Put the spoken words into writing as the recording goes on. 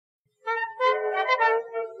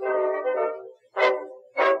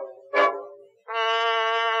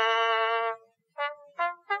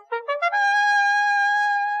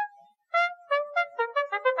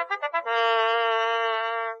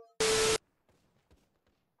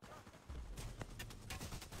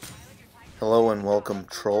Hello and welcome,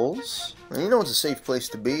 trolls. And you know it's a safe place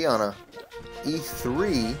to be on a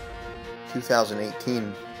E3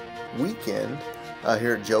 2018 weekend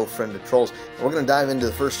here at Joe, Friend of Trolls. And we're going to dive into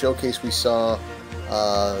the first showcase we saw.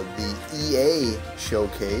 The EA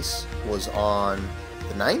showcase was on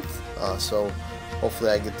the 9th, so hopefully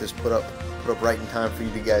I get this put up right in time for you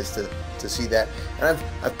guys to see that. And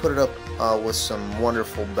I've put it up with some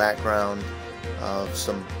wonderful background of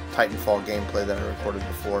some Titanfall gameplay that I recorded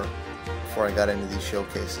before I got into these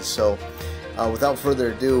showcases. So without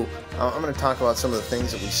further ado, I'm going to talk about some of the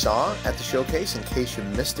things that we saw at the showcase in case you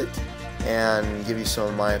missed it, and give you some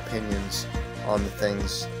of my opinions on the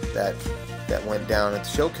things that went down at the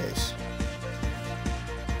showcase.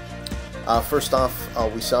 First off,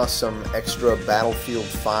 we saw some extra Battlefield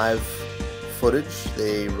 5 footage.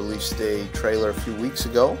 They released a trailer a few weeks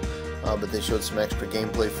ago, but they showed some extra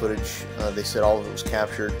gameplay footage. They said all of it was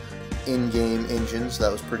captured in-game engines. That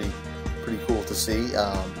was pretty cool to see.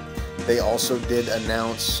 They also did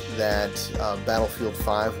announce that Battlefield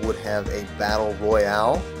 5 would have a Battle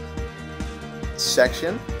Royale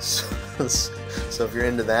section. So if you're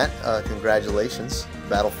into that, congratulations.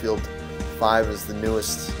 Battlefield 5 is the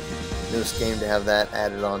newest game to have that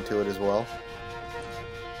added onto it as well.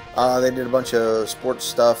 They did a bunch of sports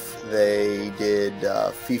stuff. They did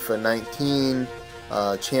FIFA 19,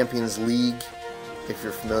 Champions League. If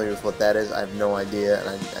you're familiar with what that is, I have no idea, and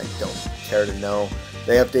I don't care to know.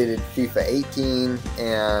 They updated FIFA 18,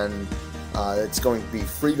 and it's going to be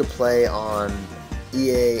free to play on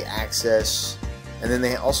EA Access. And then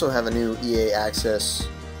they also have a new EA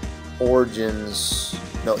Origins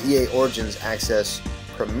Access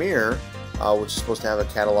Premier, which is supposed to have a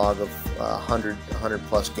catalog of 100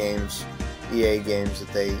 plus games, EA games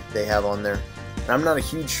that they have on there. And I'm not a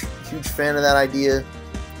huge fan of that idea.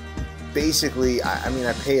 Basically, I mean,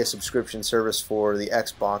 I pay a subscription service for the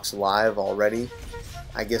Xbox Live already.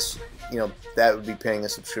 I guess, you know, that would be paying a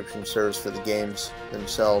subscription service for the games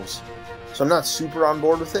themselves. So I'm not super on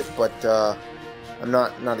board with it, but I'm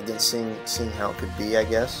not against seeing how it could be, I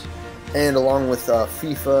guess. And along with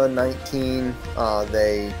FIFA 19,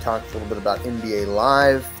 they talked a little bit about NBA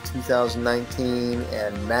Live 2019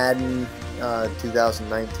 and Madden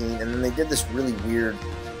 2019, and then they did this really weird.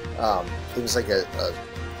 It was like a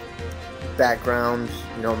background,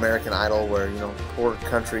 you know, American Idol, where, you know, poor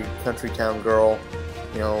country town girl,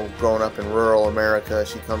 you know, growing up in rural America,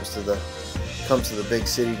 she comes to the big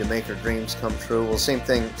city to make her dreams come true. Well, same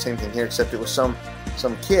thing here, except it was some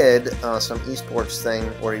kid, some esports thing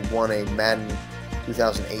where he won a Madden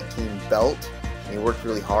 2018 belt, and he worked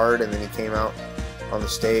really hard, and then he came out on the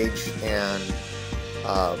stage, and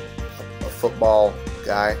a football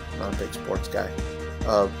guy, not a big sports guy,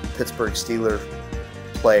 a Pittsburgh Steelers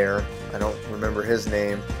player, I don't remember his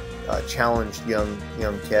name, challenged young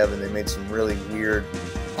Kev, and they made some really weird,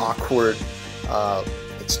 awkward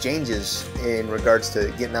exchanges in regards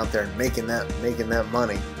to getting out there and making that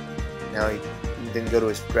money. Now he didn't go to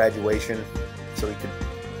his graduation, so he could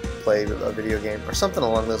play a video game or something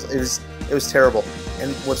along those. It was terrible.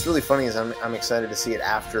 And what's really funny is I'm excited to see it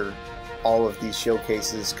after all of these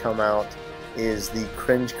showcases come out. Is the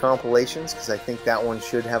cringe compilations, because I think that one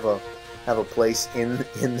should have a place in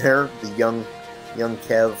there. The young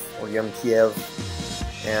Kev or young Kiev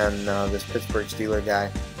and this Pittsburgh Steelers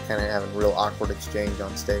guy kind of having a real awkward exchange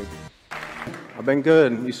on stage. I've been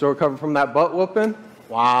good. You still recovering from that butt whooping?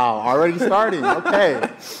 Wow, already starting. Okay.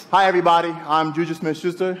 Hi, everybody. I'm Juju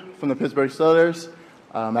Smith-Schuster from the Pittsburgh Steelers.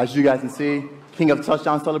 As you guys can see, king of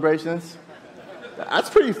touchdown celebrations. That's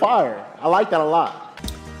pretty fire. I like that a lot.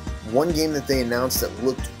 One game that they announced that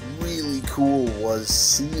looked really cool was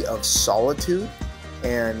Sea of Solitude,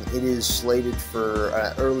 and it is slated for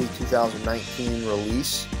early 2019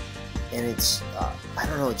 release. And it's I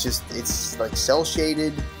don't know, it's like cel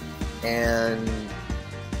shaded, and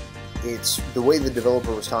it's the way the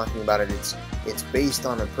developer was talking about it. It's based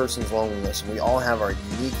on a person's loneliness, and we all have our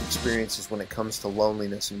unique experiences when it comes to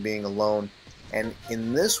loneliness and being alone. And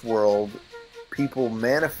in this world, people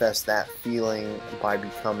manifest that feeling by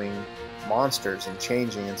becoming monsters and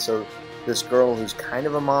changing. And so this girl who's kind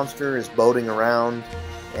of a monster is boating around,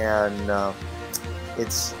 and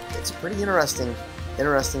it's a pretty interesting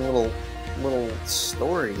little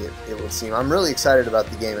story, it would seem. I'm really excited about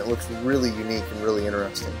the game. It looks really unique and really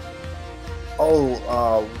interesting.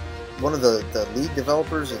 Oh, one of the lead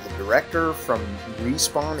developers or the director from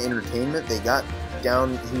Respawn Entertainment, they got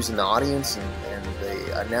down, he was in the audience, and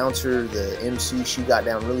the announcer, the MC, she got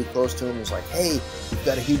down really close to him and was like, hey, we've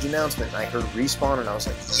got a huge announcement. And I heard Respawn, and I was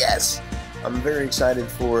like, yes! I'm very excited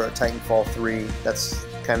for Titanfall 3. That's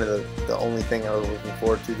kind of the only thing I was looking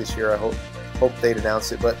forward to this year. I hope they'd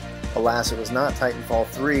announce it. But Alas, it was not Titanfall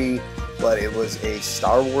 3, but it was a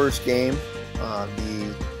Star Wars game. Not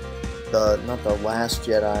the Last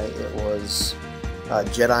Jedi, it was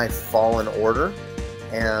Jedi Fallen Order,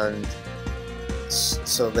 and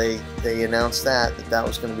so they announced that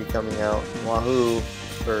was going to be coming out. Wahoo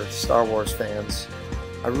for Star Wars fans!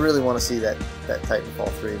 I really want to see that Titanfall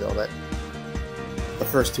 3 though. The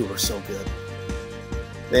first two were so good.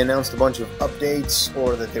 They announced a bunch of updates,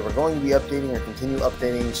 or that they were going to be updating or continue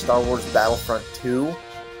updating Star Wars Battlefront 2,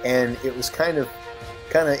 and it was kind of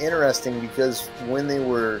interesting because when they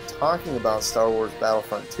were talking about Star Wars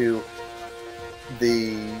Battlefront 2,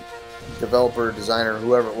 the developer, designer,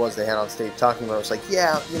 whoever it was they had on stage talking about it was like,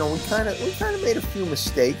 yeah, you know, we kind of made a few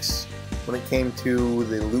mistakes when it came to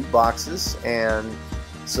the loot boxes, and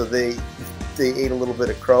so they ate a little bit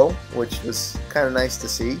of crow, which was kind of nice to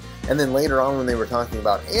see. And then later on, when they were talking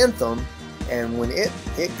about Anthem, and when it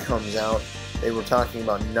comes out, they were talking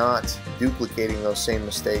about not duplicating those same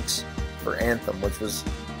mistakes for Anthem, which is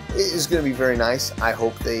going to be very nice. I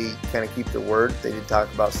hope they kind of keep their word. They did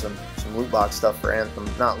talk about some loot box stuff for Anthem,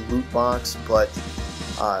 not loot box, but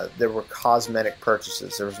there were cosmetic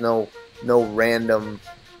purchases. There was no random,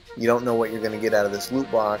 you don't know what you're going to get out of this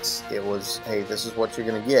loot box. It was, hey, this is what you're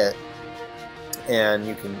going to get, and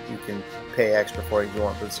you can pay extra for it if you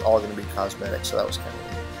want, but it's all going to be cosmetic, so that was kind of neat.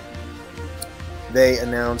 They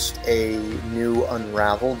announced a new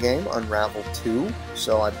Unravel game, Unravel 2.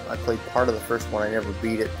 So I played part of the first one. I never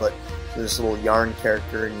beat it, but there's this little yarn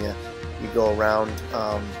character, and you go around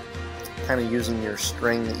kind of using your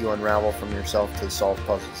string that you unravel from yourself to solve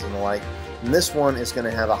puzzles and the like. And this one is going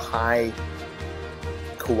to have a high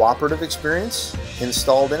cooperative experience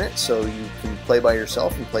installed in it, so you can play by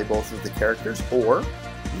yourself and play both of the characters, or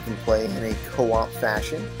you can play in a co-op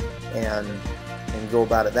fashion and go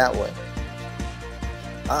about it that way.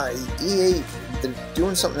 EA, they're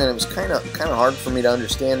doing something that was kind of hard for me to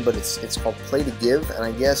understand, but it's called Play to Give, and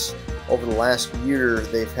I guess over the last year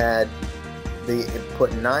they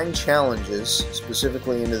put 9 challenges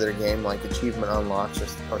specifically into their game, like achievement unlocks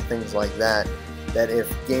or things like that, that if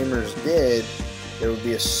gamers did, there would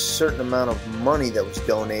be a certain amount of money that was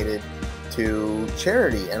donated to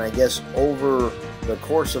charity. And I guess over the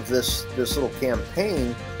course of this little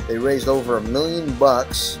campaign, they raised over $1 million,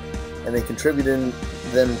 and they contributed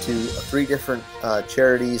them to 3 different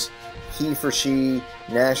charities: He for She,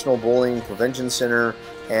 National Bullying Prevention Center,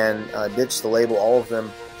 and Ditch the Label. All of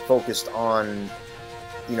them focused on,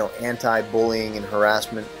 you know, anti-bullying and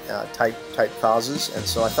harassment type causes. And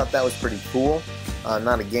so I thought that was pretty cool.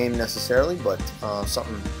 Not a game necessarily, but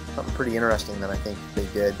something pretty interesting that I think they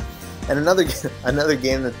did. And another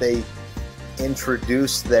game that they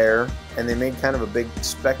introduced there, and they made kind of a big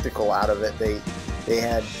spectacle out of it. They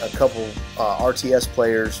had a couple RTS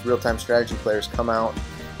players, real-time strategy players, come out,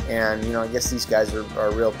 and you know, I guess these guys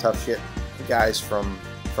are real tough shit guys from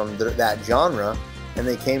that genre, and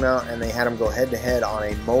they came out and they had them go head-to-head on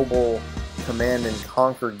a mobile Command and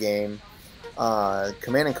Conquer game,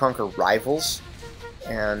 Command and Conquer Rivals.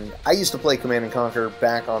 And I used to play Command and Conquer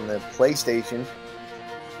back on the PlayStation,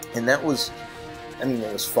 and that was, I mean,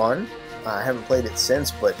 it was fun. I haven't played it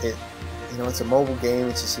since, but it's a mobile game.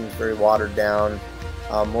 It just seems very watered down.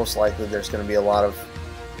 Most likely, there's going to be a lot of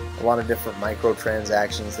different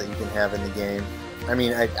microtransactions that you can have in the game. I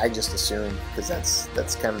mean, I just assume, because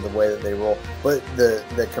that's kind of the way that they roll. But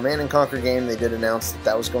the Command and Conquer game, they did announce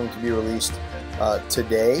that was going to be released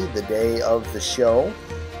today, the day of the show,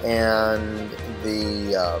 and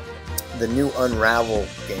the new Unravel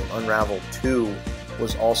game, Unravel 2,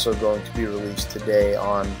 was also going to be released today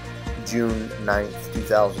on June 9th,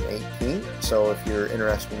 2018. So if you're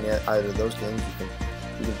interested in either of those games,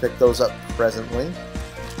 you can pick those up presently.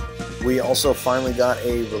 We also finally got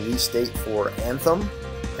a release date for Anthem,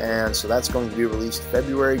 and so that's going to be released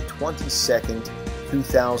February 22nd,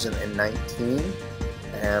 2019,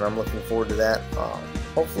 and I'm looking forward to that.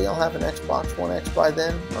 Hopefully I'll have an Xbox One X by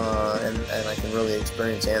then, and I can really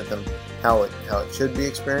experience Anthem how it should be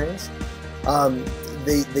experienced.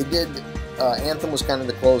 They did, Anthem was kind of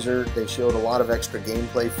the closer. They showed a lot of extra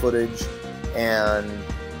gameplay footage, and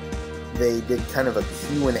they did kind of a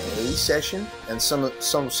Q&A session, and some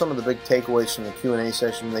of the big takeaways from the Q&A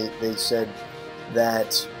session, they said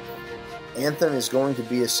that Anthem is going to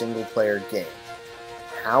be a single-player game.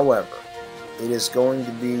 However, it is going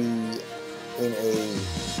to be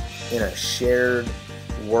in a shared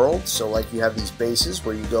world. So like you have these bases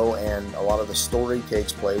where you go and a lot of the story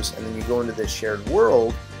takes place, and then you go into this shared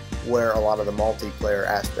world where a lot of the multiplayer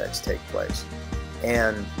aspects take place.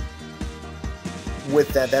 And with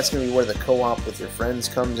that, that's going to be where the co-op with your friends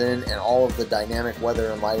comes in, and all of the dynamic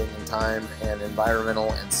weather and lighting and time and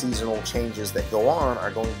environmental and seasonal changes that go on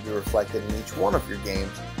are going to be reflected in each one of your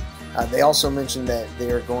games. They also mentioned that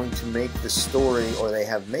they are going to make the story, or they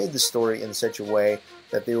have made the story in such a way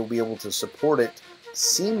that they will be able to support it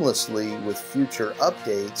seamlessly with future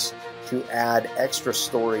updates to add extra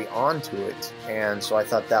story onto it. And so I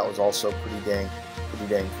thought that was also pretty dang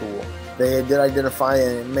cool. They did identify,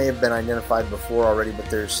 and it may have been identified before already, but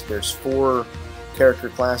there's 4 character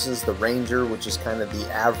classes. The Ranger, which is kind of the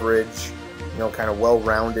average, kind of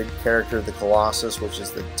well-rounded character. The Colossus, which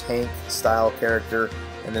is the tank style character.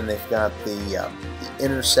 And then they've got the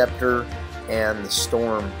Interceptor and the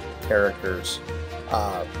Storm characters.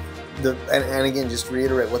 And again, just to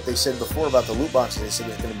reiterate what they said before about the loot boxes, they said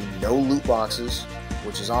there's going to be no loot boxes,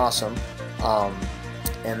 which is awesome.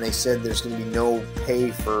 And they said there's going to be no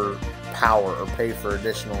pay for power or pay for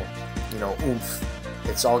additional, oomph.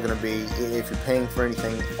 It's all going to be, if you're paying for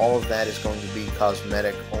anything, all of that is going to be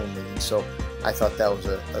cosmetic only. And so I thought that was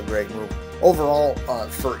a great move. Overall,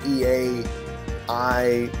 for EA,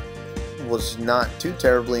 I was not too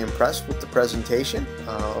terribly impressed with the presentation.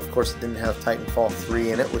 Of course, it didn't have Titanfall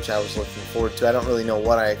 3 in it, which I was looking forward to. I don't really know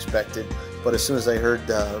what I expected, but as soon as I heard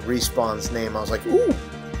Respawn's name, I was like, ooh,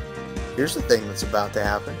 here's the thing that's about to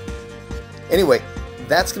happen. Anyway,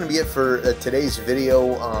 that's going to be it for today's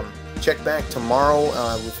video. Check back tomorrow.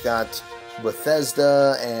 We've got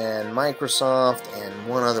Bethesda and Microsoft and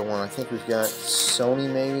one other one. I think we've got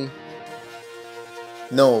Sony maybe?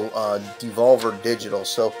 No, Devolver Digital.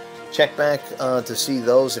 So check back to see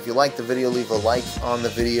those. If you like the video, leave a like on the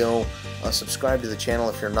video. Subscribe to the channel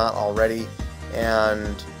if you're not already.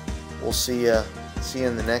 And we'll see you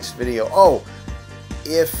in the next video. Oh,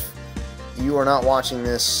 if you are not watching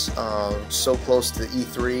this so close to the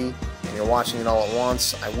E3 and you're watching it all at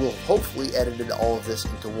once, I will hopefully edit all of this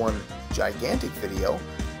into one gigantic video.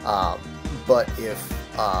 But if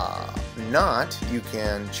not, you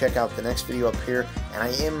can check out the next video up here. And I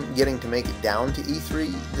am getting to make it down to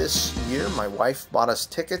E3 this year. My wife bought us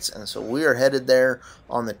tickets, and so we are headed there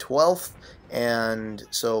on the 12th. And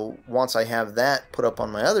so once I have that put up on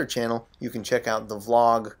my other channel, you can check out the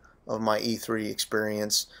vlog of my E3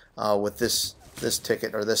 experience with this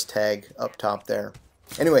ticket or this tag up top there.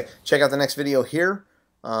 Anyway, check out the next video here,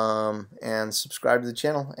 and subscribe to the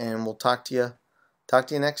channel, and we'll talk to you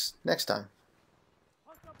next time.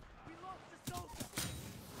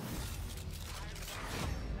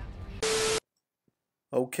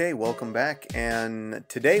 Okay, welcome back, and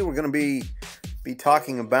today we're going to be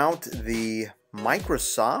talking about the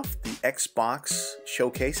Microsoft, the Xbox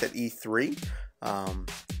showcase at E3.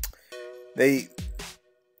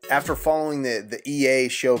 After following the EA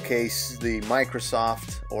showcase, the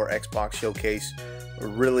Microsoft or Xbox showcase,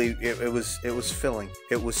 really it was filling.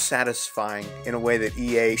 It was satisfying in a way that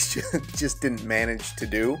EA just didn't manage to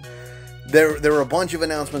do. There were a bunch of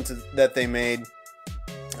announcements that they made.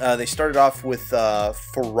 They started off with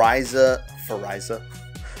Forza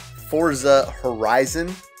Horizon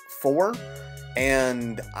 4,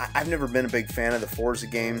 and I've never been a big fan of the Forza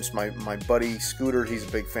games. My buddy Scooter, he's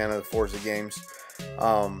a big fan of the Forza games.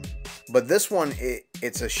 But this one,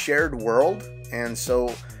 it's a shared world, and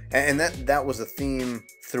so that was a theme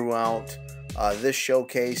throughout this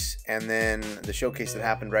showcase, and then the showcase that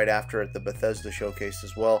happened right after it, the Bethesda showcase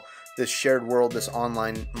as well. This shared world, this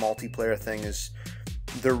online multiplayer thing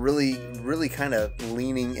they're really kind of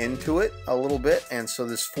leaning into it a little bit. And so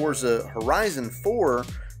this Forza Horizon 4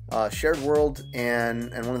 shared world,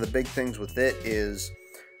 and one of the big things with it is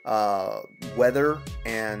weather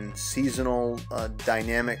and seasonal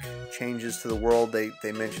dynamic changes to the world.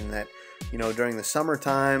 They mentioned that, during the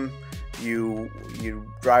summertime you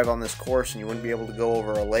drive on this course and you wouldn't be able to go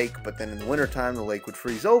over a lake, but then in the wintertime the lake would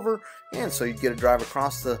freeze over, and so you'd get to drive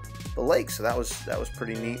across the lake. So that was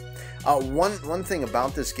pretty neat. One thing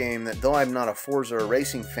about this game, that though I'm not a Forza or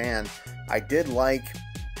racing fan, I did like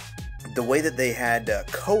the way that they had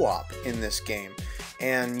co-op in this game.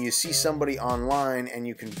 And you see somebody online and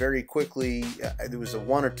you can very quickly, there was a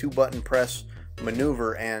 1 or 2 button press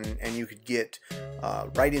maneuver, and you could get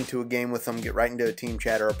right into a game with them, get right into a team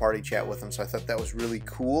chat or a party chat with them. So I thought that was really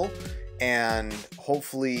cool, and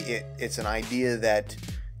hopefully it's an idea that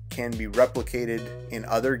can be replicated in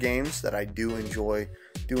other games that I do enjoy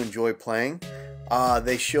playing.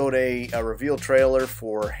 They showed a reveal trailer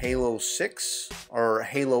for Halo 6, or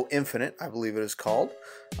Halo Infinite, I believe it is called.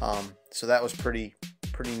 So that was pretty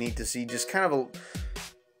neat to see. Just kind of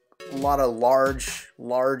a lot of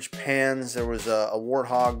large pans. There was a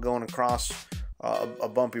warthog going across a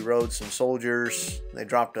bumpy road, some soldiers. They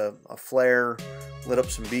dropped a flare, lit up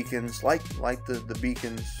some beacons, like the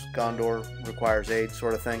beacons Gondor requires aid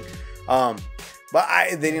sort of thing. But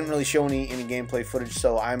they didn't really show any gameplay footage,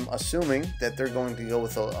 so I'm assuming that they're going to go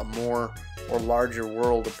with a more or larger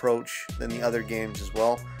world approach than the other games as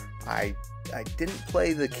well. I didn't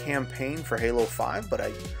play the campaign for Halo 5, but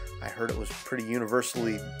I heard it was pretty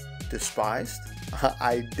universally despised.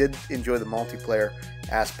 I did enjoy the multiplayer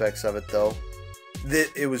aspects of it, though.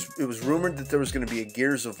 It was rumored that there was going to be a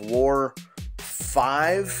Gears of War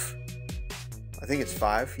 5. I think it's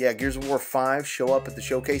 5. Yeah, Gears of War 5 show up at the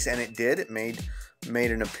showcase, and it did. It made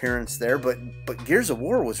an appearance there, but Gears of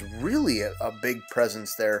War was really a big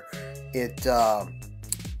presence there. It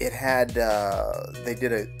had they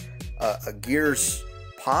did a Gears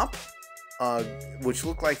Pop, which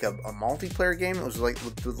looked like a multiplayer game. It was like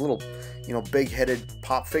with little, big-headed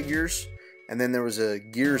pop figures, and then there was a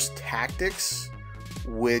Gears Tactics,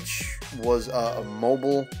 which was a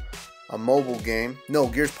mobile game. No,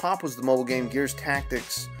 Gears Pop was the mobile game. Gears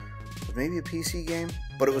Tactics was maybe a PC game,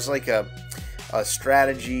 but it was like a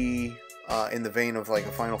strategy in the vein of like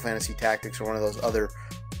a Final Fantasy Tactics or one of those other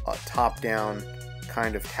top-down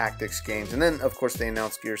kind of tactics games. And then, of course, they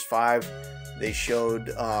announced Gears 5. They showed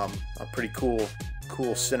a pretty cool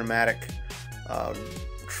cinematic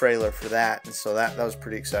trailer for that, and so that was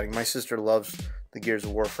pretty exciting. My sister loves the Gears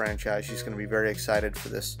of War franchise. She's going to be very excited for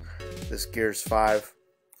this Gears 5.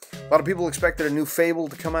 A lot of people expected a new Fable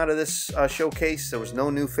to come out of this showcase. There was no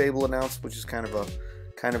new Fable announced, which is kind of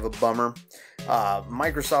a bummer.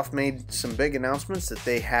 Microsoft made some big announcements that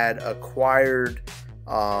they had acquired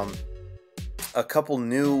a couple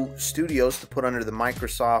new studios to put under the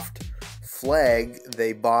Microsoft flag.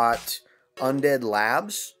 They bought Undead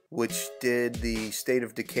Labs, which did the State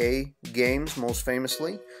of Decay games most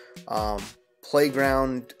famously.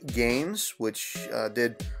 Playground Games, which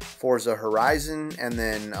did Forza Horizon, and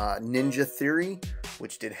then Ninja Theory,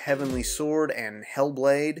 which did Heavenly Sword and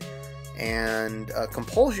Hellblade, and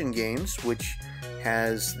Compulsion Games, which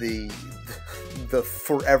has the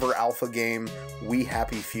forever alpha game We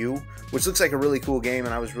Happy Few, which looks like a really cool game,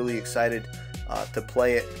 and I was really excited to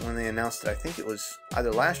play it when they announced it. I think it was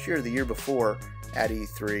either last year or the year before at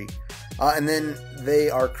E3. And then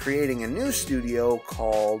they are creating a new studio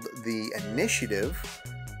called The Initiative,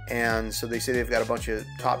 and so they say they've got a bunch of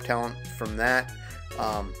top talent from that.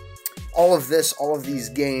 All of these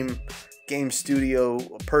game studio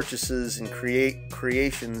purchases and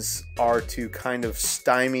creations are to kind of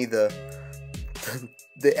stymie the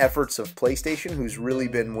efforts of PlayStation, who's really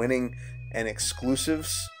been winning an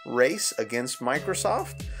exclusives race against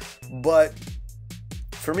Microsoft. But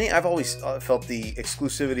for me, I've always felt the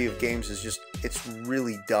exclusivity of games is it's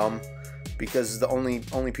really dumb, because the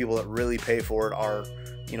only people that really pay for it are,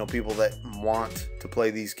 people that want to play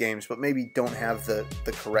these games but maybe don't have the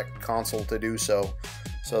correct console to do so.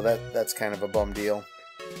 So that's kind of a bum deal.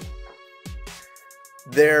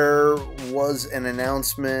 There was an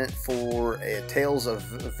announcement for Tales of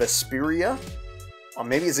Vesperia.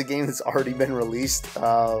 Maybe it's a game that's already been released,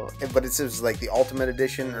 but it says like the Ultimate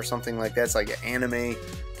Edition or something like that. It's like an anime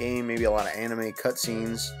game, maybe a lot of anime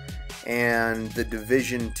cutscenes. And The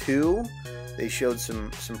Division 2, they showed some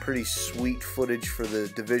pretty sweet footage for The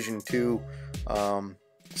Division 2,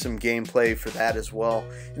 some gameplay for that as well.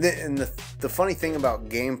 And the funny thing about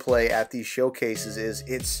gameplay at these showcases is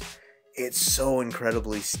it's so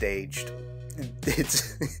incredibly staged.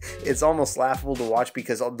 It's almost laughable to watch,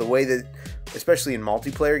 because of the way that, especially in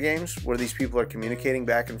multiplayer games where these people are communicating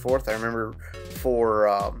back and forth. I remember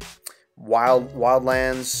for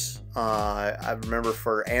Wildlands, I remember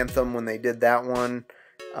for Anthem when they did that one,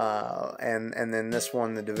 and then this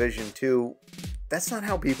one, The Division 2. That's not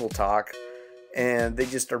how people talk, and they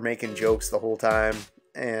just are making jokes the whole time.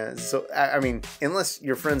 And so, I mean, unless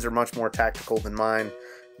your friends are much more tactical than mine,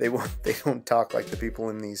 they don't talk like the people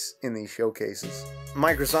in these showcases.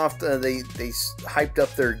 Microsoft, they hyped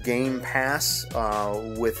up their Game Pass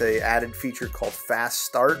with a added feature called Fast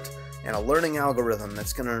Start, and a learning algorithm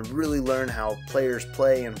that's going to really learn how players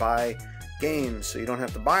play and buy games. So you don't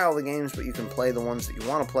have to buy all the games, but you can play the ones that you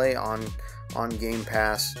want to play on Game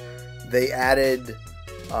Pass. They added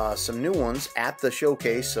some new ones at the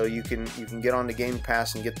showcase, so you can get onto Game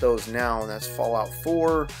Pass and get those now, and that's Fallout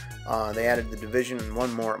 4. They added The Division and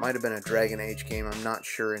one more. It might have been a Dragon Age game. I'm not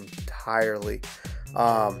sure entirely.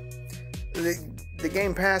 The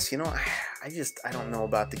Game Pass, I don't know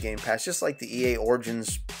about the Game Pass. Just like the EA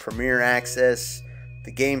Origins Premier Access,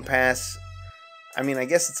 the Game Pass, I mean, I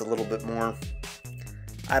guess it's a little bit more.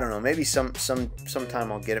 I don't know. Maybe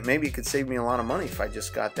sometime I'll get it. Maybe it could save me a lot of money if I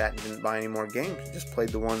just got that and didn't buy any more games. Just played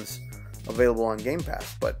the ones available on Game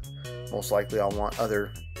Pass, but most likely I'll want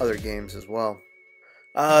other games as well.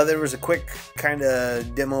 There was a quick kind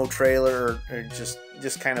of demo trailer, or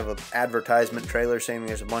just kind of an advertisement trailer saying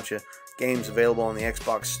there's a bunch of games available on the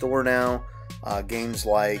Xbox Store now. Games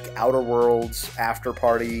like Outer Worlds, After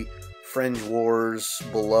Party, Fringe Wars,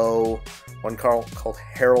 Below, one called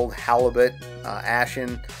Harold Halibut,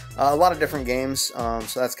 Ashen, a lot of different games,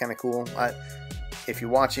 so that's kind of cool. If you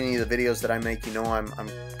watch any of the videos that I make, you know I'm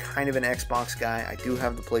kind of an Xbox guy. I do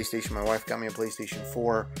have the PlayStation. My wife got me a PlayStation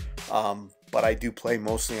 4, but I do play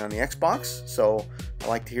mostly on the Xbox, so I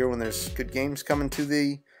like to hear when there's good games coming to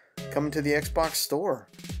the Xbox Store.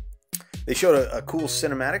 They showed a cool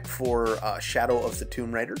cinematic for Shadow of the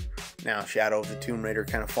Tomb Raider. Now, Shadow of the Tomb Raider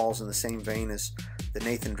kind of falls in the same vein as the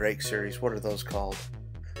Nathan Drake series. What are those called?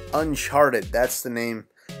 Uncharted. That's the name.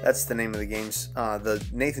 That's the name of the games. The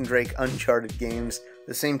Nathan Drake Uncharted games.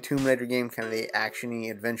 The same Tomb Raider game, kind of the action-y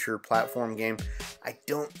adventure platform game.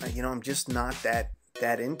 I'm just not that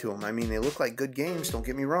into them. I mean, they look like good games. Don't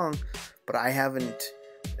get me wrong, but I haven't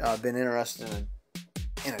been interested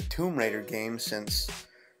in a Tomb Raider game since.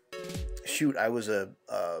 Shoot, I was a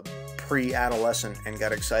pre-adolescent and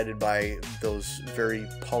got excited by those very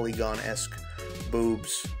Polygon-esque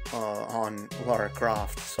boobs on Lara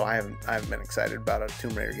Croft, so I haven't been excited about a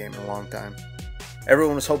Tomb Raider game in a long time.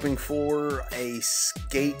 Everyone was hoping for a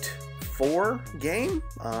Skate 4 game.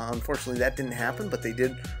 Unfortunately, that didn't happen, but they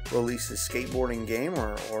did release a skateboarding game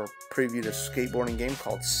or previewed a skateboarding game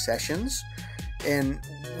called Sessions. And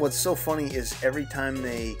what's so funny is every time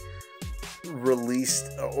they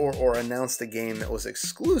released or announced a game that was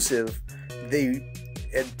exclusive,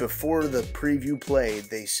 before the preview played,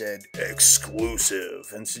 they said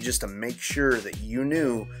exclusive, and so just to make sure that you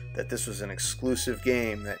knew that this was an exclusive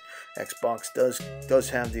game, that Xbox does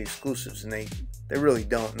have the exclusives, and they really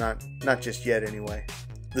don't, not just yet anyway.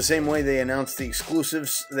 The same way they announced the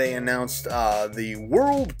exclusives, they announced the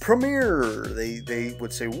world premiere. They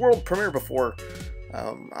would say world premiere before.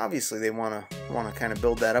 Obviously, they want to kind of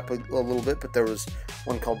build that up a little bit, but there was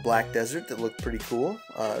one called Black Desert that looked pretty cool.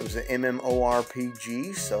 It was an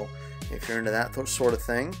MMORPG, so if you're into that sort of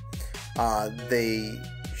thing. They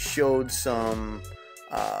showed some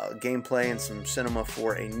gameplay and some cinema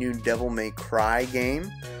for a new Devil May Cry game,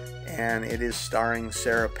 and it is starring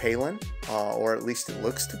Sarah Palin, or at least it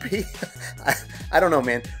looks to be. I don't know,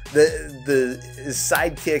 man. The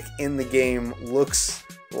sidekick in the game looks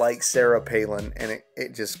like Sarah Palin, and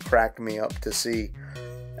it just cracked me up to see.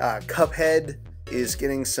 Cuphead is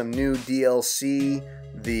getting some new DLC,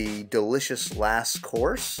 the Delicious Last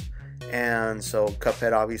Course, and so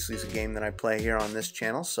Cuphead obviously is a game that I play here on this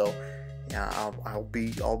channel, so yeah, I'll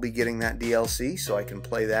be getting that DLC so I can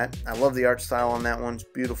play that. I love the art style on that one. It's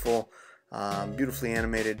beautiful, beautifully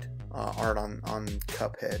animated art on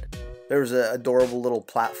Cuphead. There's an adorable little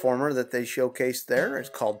platformer that they showcased there. It's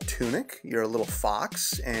called Tunic. You're a little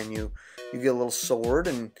fox, and you get a little sword,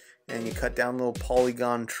 and you cut down little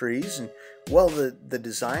polygon trees. And well, the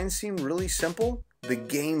design seemed really simple. The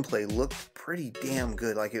gameplay looked pretty damn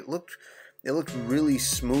good. Like it looked really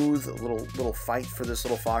smooth. A little fight for this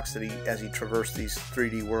little fox that as he traversed these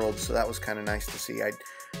 3D worlds. So that was kind of nice to see.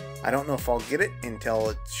 I don't know if I'll get it until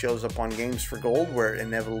it shows up on Games for Gold, where it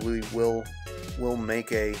inevitably will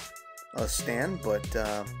make a stand, but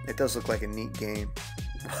it does look like a neat game.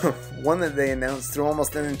 One that they announced through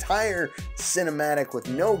almost an entire cinematic with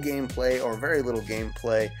no gameplay or very little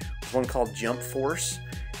gameplay was one called Jump Force,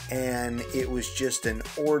 and it was just an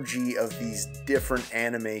orgy of these different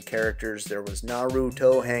anime characters. There was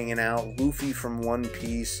Naruto hanging out, Luffy from One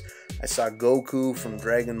Piece, I saw Goku from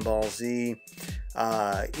Dragon Ball Z,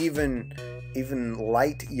 even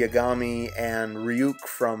Light Yagami and Ryuk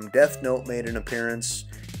from Death Note made an appearance.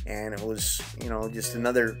 And it was, just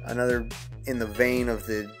another in the vein of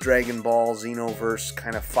the Dragon Ball Xenoverse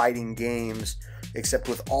kind of fighting games, except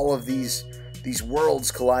with all of these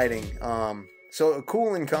worlds colliding. So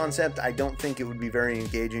cool in concept. I don't think it would be very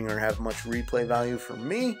engaging or have much replay value for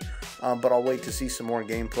me, but I'll wait to see some more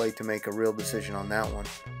gameplay to make a real decision on that one.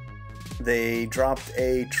 They dropped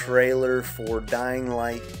a trailer for Dying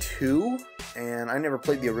Light 2, and I never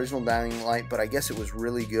played the original Dying Light, but I guess it was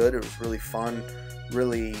really good. It was really fun,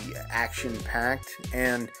 really action-packed,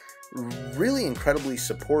 and really incredibly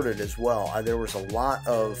supported as well. There was a lot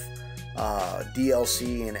of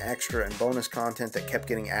DLC and extra and bonus content that kept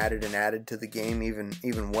getting added and added to the game,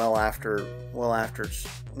 even well after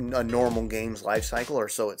a normal game's life cycle, or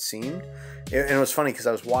so it seemed. And it was funny because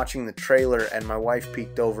I was watching the trailer and my wife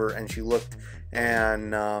peeked over and she looked,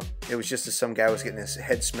 and it was just as some guy was getting his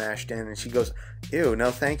head smashed in, and she goes, "Ew,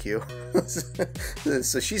 no thank you."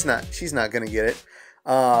 So she's not gonna get it.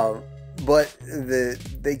 But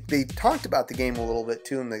they talked about the game a little bit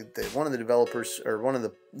too, and one of the developers or one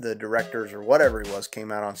of the directors or whatever he was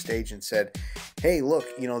came out on stage and said, "Hey, look,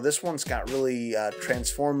 this one's got really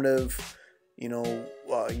transformative,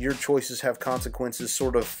 your choices have consequences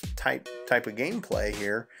sort of type of gameplay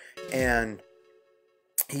here." And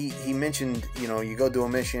he mentioned, you go do a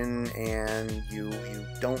mission and you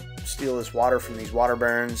don't steal this water from these water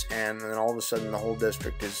barons, and then all of a sudden the whole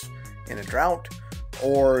district is in a drought.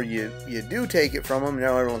 Or you do take it from them.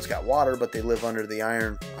 Now everyone's got water, but they live under the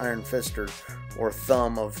iron fist or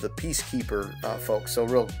thumb of the peacekeeper folks. So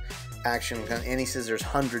real action. And he says there's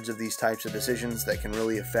hundreds of these types of decisions that can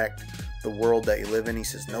really affect the world that you live in. He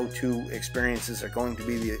says no two experiences are going to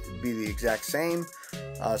be the exact same.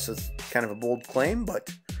 So it's kind of a bold claim, but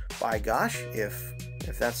by gosh,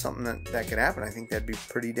 if that's something that could happen, I think that'd be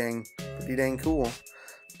pretty dang cool.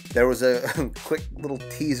 There was a quick little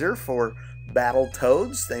teaser for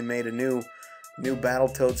Battletoads. They made a new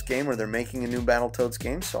Battletoads game, or they're making a new Battletoads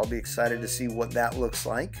game, so I'll be excited to see what that looks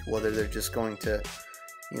like, whether they're just going to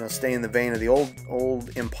stay in the vein of the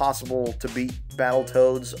old impossible to beat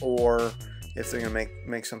Battletoads, or if they're going to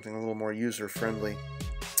make something a little more user friendly.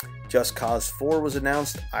 Just Cause 4 was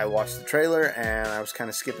announced. I watched the trailer and I was kind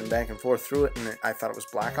of skipping back and forth through it, and I thought it was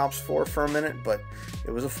Black Ops 4 for a minute, but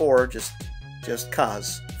it was a 4, just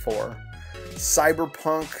Cause 4.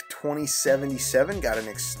 Cyberpunk 2077 got an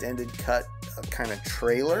extended cut kind of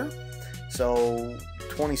trailer. So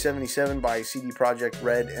 2077 by CD Projekt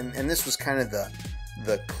Red, and this was kind of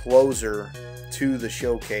the closer to the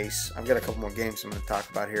showcase. I've got a couple more games I'm going to talk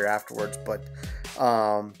about here afterwards, but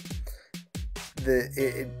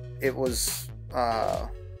it was a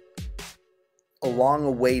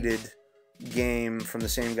long-awaited game from the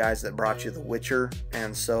same guys that brought you The Witcher,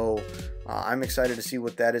 and so I'm excited to see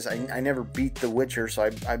what that is. I never beat The Witcher, so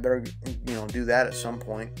I better do that at some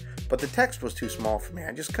point, but the text was too small for me.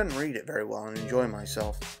 I just couldn't read it very well and enjoy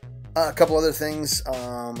myself. A couple other things,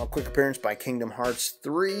 a quick appearance by Kingdom Hearts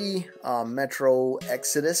 3, Metro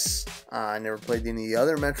Exodus. I never played any of the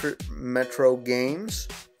other Metro games.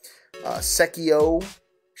 Sekiro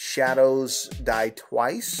Shadows Die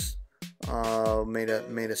Twice made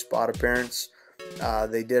a spot appearance.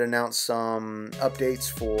 They did announce some updates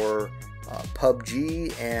for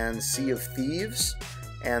PUBG and Sea of Thieves,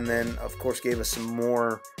 and then of course gave us some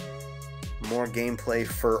more gameplay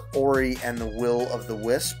for Ori and the Will of the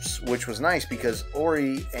Wisps, which was nice because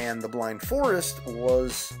Ori and the Blind Forest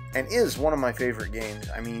was and is one of my favorite games.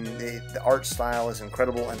 I mean, the art style is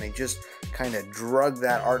incredible, and they just kind of drug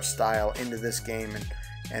that art style into this game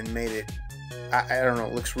and made it, I don't know,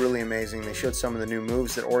 it looks really amazing. They showed some of the new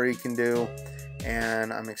moves that Ori can do,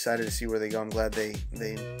 and I'm excited to see where they go. I'm glad they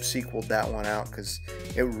sequeled that one out because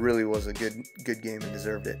it really was a good game and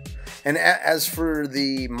deserved it. And as for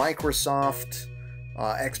the Microsoft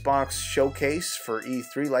Xbox showcase for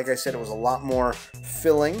E3, like I said, it was a lot more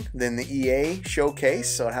filling than the EA showcase,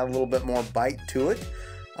 so it had a little bit more bite to it.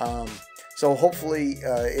 So hopefully,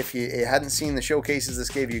 if you hadn't seen the showcases, this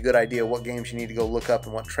gave you a good idea what games you need to go look up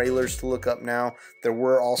and what trailers to look up now. There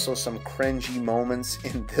were also some cringy moments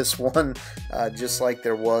in this one, just like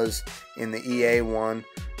there was in the EA one.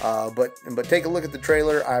 But take a look at the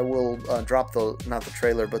trailer. I will drop not the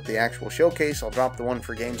trailer, but the actual showcase. I'll drop the one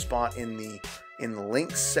for GameSpot in the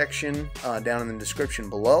links section down in the description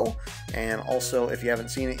below. And also, if you haven't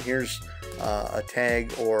seen it, here's a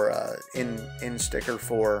tag or in sticker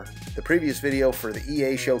for the previous video for the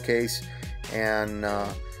EA showcase, and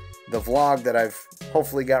the vlog that I've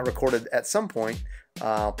hopefully got recorded at some point.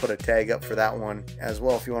 I'll put a tag up for that one as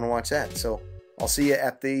well if you want to watch that. So I'll see you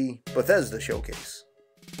at the Bethesda showcase.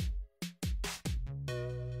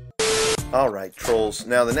 Alright, trolls.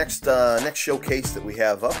 Now the next showcase that we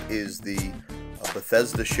have up is the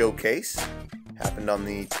Bethesda showcase. Happened on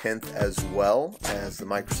the 10th as well as the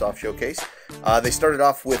Microsoft showcase. They started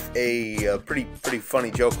off with a pretty funny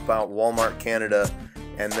joke about Walmart Canada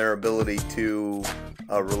and their ability to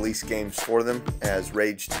release games for them, as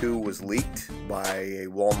Rage 2 was leaked by a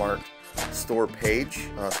Walmart store page.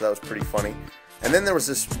 So that was pretty funny. And then there was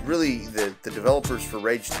this the developers for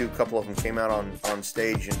Rage 2, a couple of them came out on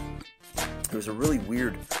stage, and it was a really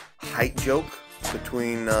weird height joke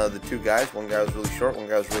between the two guys. One guy was really short, one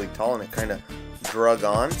guy was really tall, and it kind of drug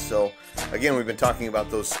on. So again, we've been talking about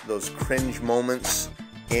those cringe moments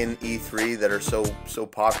in E3 that are so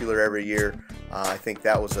popular every year. I think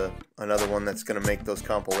that was another one that's going to make those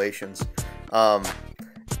compilations.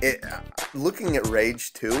 Looking at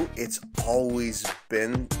Rage 2, it's always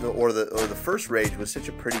been, or the first Rage was such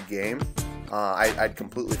a pretty game. I'd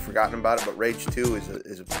completely forgotten about it, but Rage 2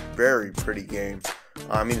 is a very pretty game.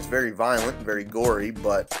 I mean, it's very violent, very gory,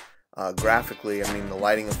 but Graphically, I mean, the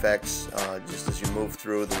lighting effects, just as you move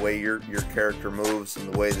through, the way your character moves,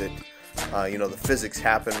 and the way that the physics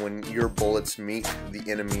happen when your bullets meet the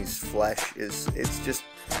enemy's flesh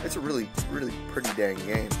it's a really pretty dang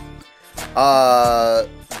game.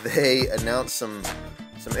 They announced some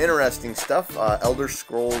interesting stuff. Elder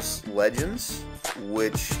Scrolls Legends,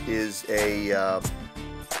 which is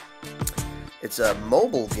it's a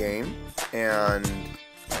mobile game, and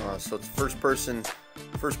so it's a first person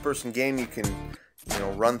game. You can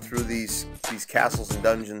run through these castles and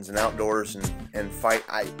dungeons and outdoors and fight.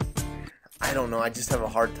 I don't know. I just have a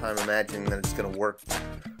hard time imagining that it's going to work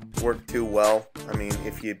too well. I mean,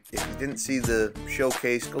 if you didn't see the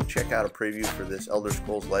showcase, go check out a preview for this Elder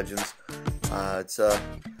Scrolls Legends. It's a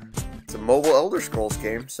mobile Elder Scrolls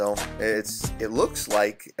game, so it looks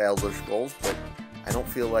like Elder Scrolls, but I don't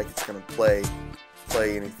feel like it's going to play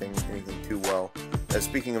anything too well.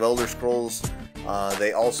 Speaking of Elder Scrolls,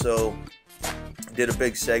 they also did a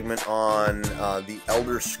big segment on the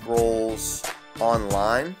Elder Scrolls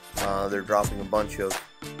Online. They're dropping a bunch of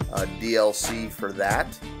DLC for that,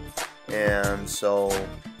 and so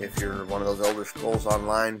if you're one of those Elder Scrolls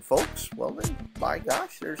Online folks, well then, by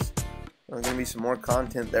gosh, there's going to be some more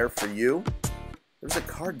content there for you. There's a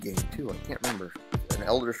card game too. I can't remember, an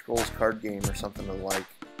Elder Scrolls card game or something to like.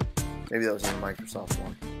 Maybe that was in the Microsoft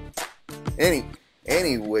one.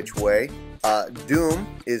 Any which way, Doom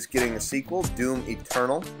is getting a sequel, Doom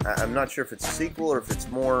Eternal. I'm not sure if it's a sequel or if it's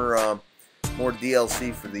more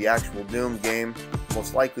DLC for the actual Doom game.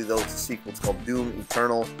 Most likely, though, it's a sequel. It's called Doom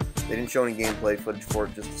Eternal. They didn't show any gameplay footage for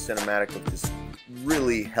it, just a cinematic of this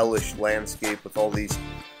really hellish landscape with all these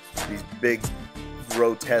big,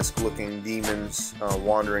 grotesque-looking demons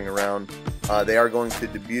wandering around. They are going to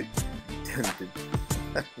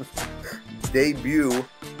debut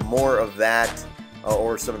more of that,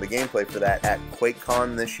 or some of the gameplay for that, at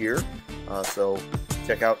QuakeCon this year. So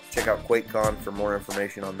check out QuakeCon for more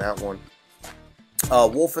information on that one.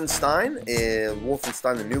 Wolfenstein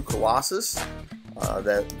the New Colossus.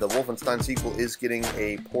 The Wolfenstein sequel is getting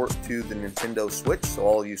a port to the Nintendo Switch, so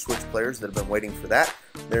all you Switch players that have been waiting for that,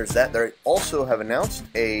 there's that. They also have announced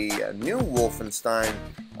a new Wolfenstein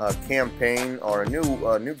campaign, or a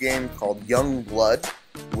new game called Young Blood,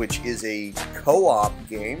 which is a co-op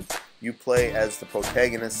game. You play as the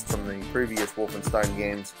protagonist from the previous Wolfenstein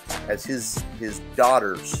games as his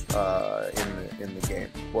daughters in the game.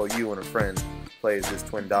 Well, you and a friend play as his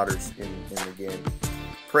twin daughters in the game.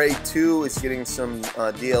 Prey 2 is getting some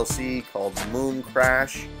DLC called Moon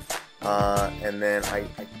Crash, and then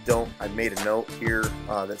I made a note here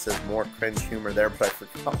that says more cringe humor there, but I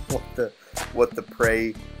forgot what the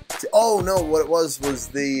Prey. Oh no, what it was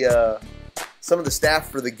the some of the staff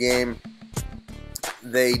for the game.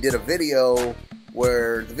 They did a video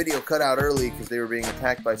where the video cut out early because they were being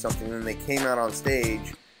attacked by something, and then they came out on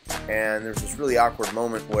stage, and there's this really awkward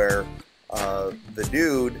moment where the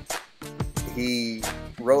dude, he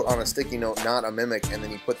wrote on a sticky note, not a mimic, and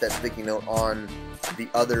then he put that sticky note on the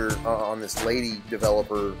other, on this lady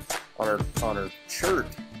developer, on her shirt,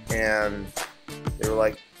 and they were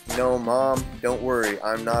like, "No, Mom, don't worry,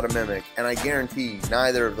 I'm not a mimic." And I guarantee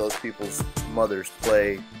neither of those people's mothers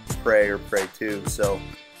play Prey or Prey 2, so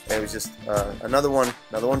it was just another one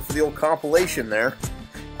for the old compilation there.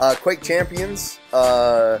 Quake Champions.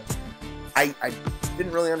 I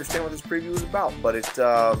didn't really understand what this preview was about, but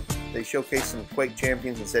they showcased some Quake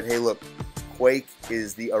Champions and said, "Hey, look, Quake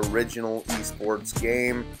is the original esports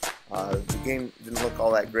game." The game didn't look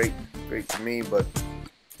all that great to me, but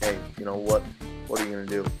hey, you know what? What are you gonna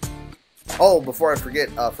do? Oh, before I forget,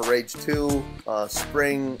 for Rage 2,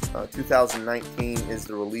 spring 2019 is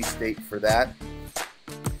the release date for that.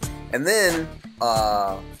 And then,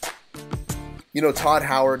 Todd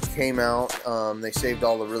Howard came out. They saved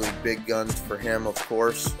all the really big guns for him, of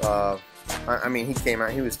course. I mean, he came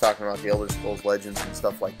out, he was talking about the Elder Scrolls Legends and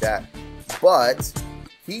stuff like that. But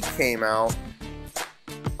he came out.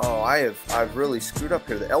 Oh, I've really screwed up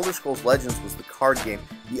here. The Elder Scrolls Legends was the card game.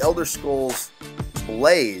 The Elder Scrolls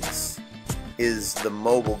Blades is the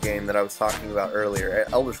mobile game that I was talking about earlier.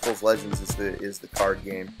 Elder Scrolls Legends is the card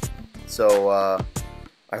game. So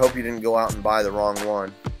I hope you didn't go out and buy the wrong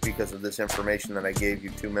one because of this information that I gave you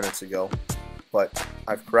 2 minutes ago. But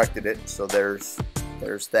I've corrected it, so there's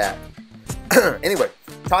that. Anyway,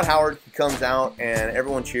 Todd Howard, he comes out and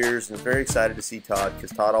everyone cheers and is very excited to see Todd,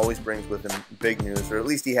 because Todd always brings with him big news, or at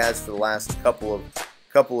least he has for the last couple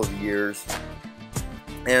of years.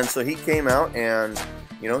 And so he came out and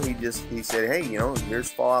he said, "Hey,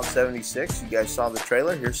 here's Fallout 76. You guys saw the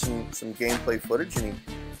trailer. Here's some gameplay footage," and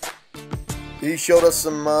he showed us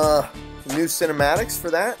some new cinematics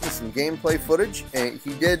for that and some gameplay footage. And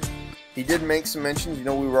he did He did make some mentions. You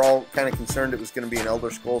know, we were all kind of concerned it was going to be an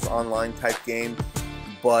Elder Scrolls Online type game,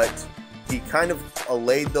 but he kind of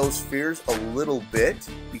allayed those fears a little bit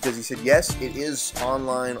because he said, yes, it is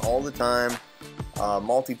online all the time,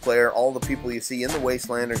 multiplayer. All the people you see in the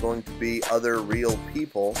Wasteland are going to be other real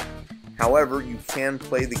people. However, you can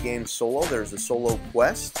play the game solo. There's a solo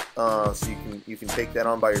quest, so you can take that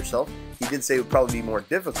on by yourself. He did say it would probably be more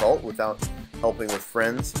difficult without helping with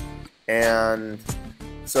friends, and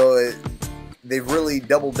so they've really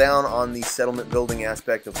doubled down on the settlement building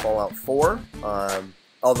aspect of Fallout 4.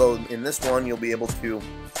 Although in this one you'll be able to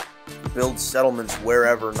build settlements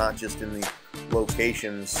wherever, not just in the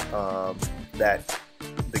locations that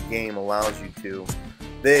the game allows you to.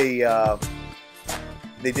 They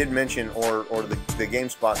did mention, or the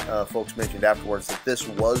GameSpot folks mentioned afterwards, that this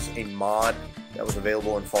was a mod that was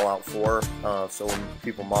available in Fallout 4. So when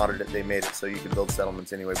people modded it, they made it so you could build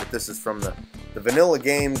settlements anyway. But this is from the vanilla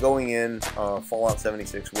game going in. Fallout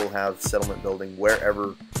 76 will have settlement building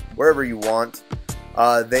wherever you want.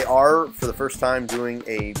 They are, for the first time, doing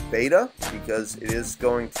a beta because it is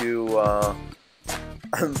going to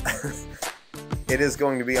it is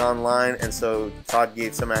going to be online, and so Todd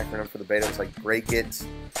gave some acronym for the beta. It was like break it,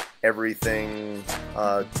 everything,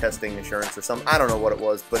 testing assurance or something. I don't know what it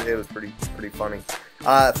was, but it was pretty funny.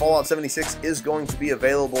 Fallout 76 is going to be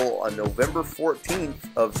available on November 14th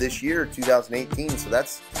of this year, 2018, so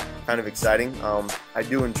that's kind of exciting. I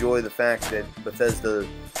do enjoy the fact that Bethesda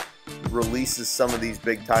releases some of these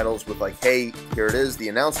big titles with like, hey, here it is, the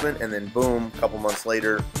announcement, and then boom, a couple months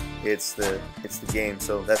later, it's the game.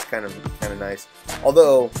 So that's kind of nice.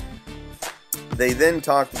 Although they then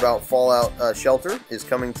talked about Fallout Shelter is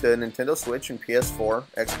coming to Nintendo Switch and PS4.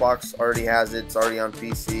 Xbox already has it. It's already on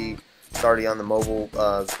PC. It's already on the mobile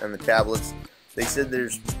and the tablets. They said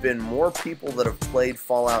there's been more people that have played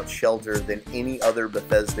Fallout Shelter than any other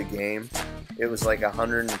Bethesda game. It was like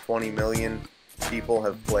 120 million people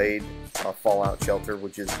have played Fallout Shelter,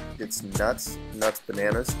 which is, it's nuts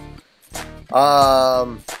bananas.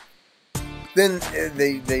 Then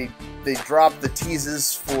they dropped the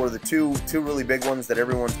teases for the two really big ones that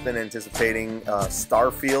everyone's been anticipating.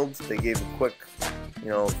 Starfield, they gave a quick,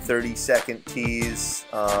 30-second tease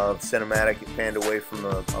of cinematic. It panned away from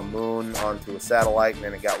a moon onto a satellite, and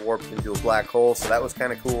then it got warped into a black hole, so that was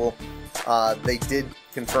kind of cool. They did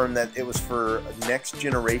confirm that it was for next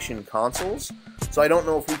generation consoles, so I don't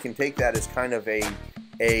know if we can take that as kind of a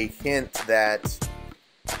hint that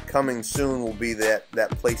coming soon will be that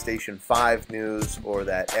PlayStation 5 news or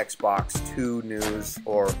that Xbox 2 news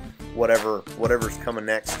or whatever's coming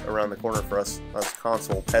next around the corner for us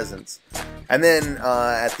console peasants. And then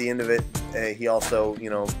at the end of it, he also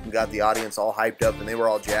got the audience all hyped up, and they were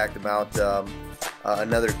all jacked about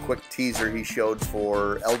another quick teaser he showed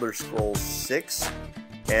for Elder Scrolls 6.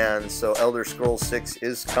 And so Elder Scrolls 6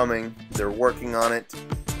 is coming. They're working on it.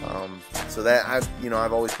 So that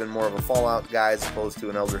I've always been more of a Fallout guy as opposed to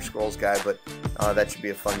an Elder Scrolls guy, but that should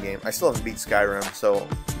be a fun game. I still haven't beat Skyrim, so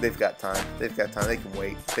they've got time. They can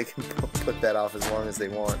wait. They can put that off as long as they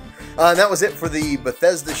want. And that was it for the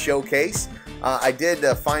Bethesda showcase. I did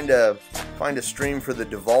find a stream for the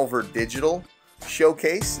Devolver Digital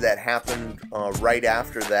showcase that happened right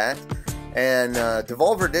after that. And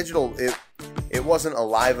Devolver Digital, it wasn't a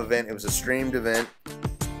live event. It was a streamed event.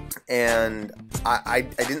 And I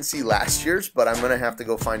didn't see last year's, but I'm going to have to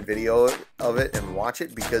go find video of it and watch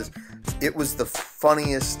it because it was the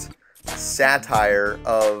funniest satire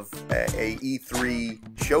of a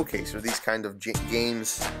E3 showcase or these kind of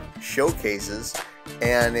games showcases.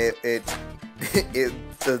 And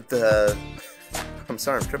I'm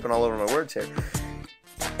sorry, I'm tripping all over my words here.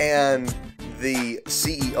 And the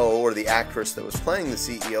CEO or the actress that was playing the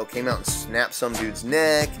CEO came out and snapped some dude's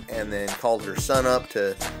neck and then called her son up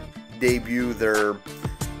to debut their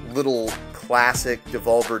little classic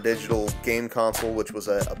Devolver Digital game console, which was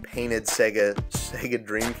a painted Sega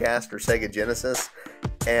Dreamcast or Sega Genesis.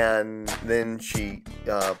 And then she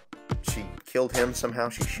killed him somehow.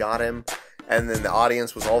 She shot him, and then the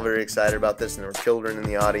audience was all very excited about this, and there were children in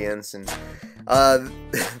the audience, and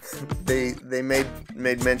they made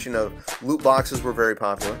mention of loot boxes were very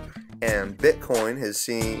popular, and Bitcoin has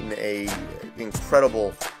seen a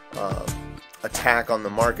incredible attack on the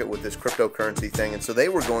market with this cryptocurrency thing, and so they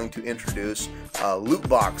were going to introduce loot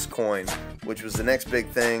box coin, which was the next big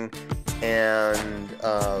thing. And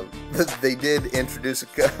they did introduce a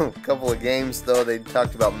couple of games, though. They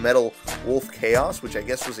talked about Metal Wolf Chaos, which I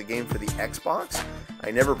guess was a game for the Xbox.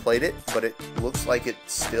 I never played it, but it looks like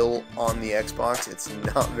it's still on the Xbox. It's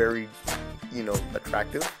not very,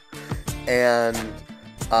 attractive. And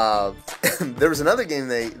there was another game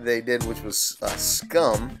they did, which was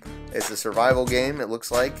Scum, It's a survival game, it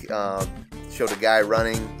looks like. Showed a guy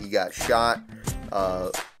running, he got shot,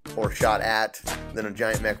 or shot at, then a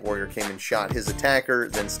giant mech warrior came and shot his attacker,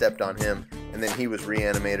 then stepped on him, and then he was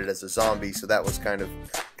reanimated as a zombie, so that was kind of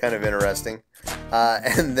interesting.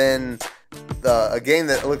 And then a game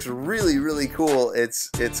that looks really cool,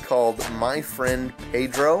 it's called My Friend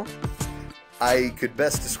Pedro. I could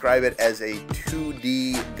best describe it as a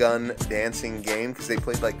 2D gun dancing game because they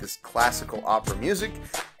played like this classical opera music,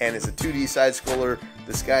 and it's a 2D side scroller.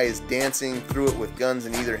 This guy is dancing through it with guns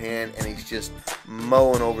in either hand, and he's just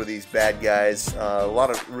mowing over these bad guys. A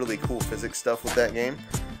lot of really cool physics stuff with that game,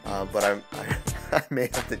 but I may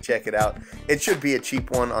have to check it out. It should be a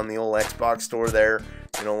cheap one on the old Xbox store there.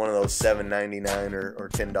 You know, one of those $7.99 or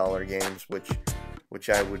 $10 games, which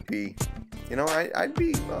I would be, you know, I'd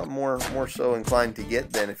be more so inclined to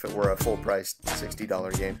get than if it were a full-priced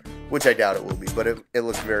 $60 game, which I doubt it will be, but it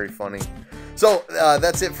looks very funny. So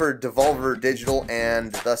that's it for Devolver Digital,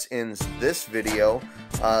 and thus ends this video.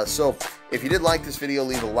 So if you did like this video,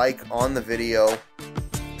 leave a like on the video.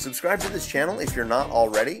 Subscribe to this channel if you're not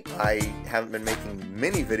already. I haven't been making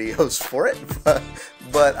many videos for it,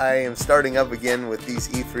 but I am starting up again with these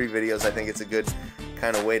E3 videos. I think it's a good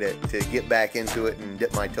kind of way to get back into it and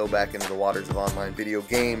dip my toe back into the waters of online video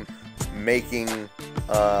game making,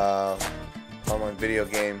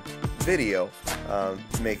 video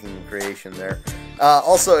making creation there.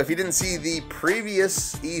 Also, if you didn't see the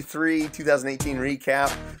previous E3 2018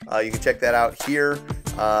 recap, you can check that out here.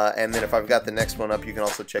 And then if I've got the next one up, you can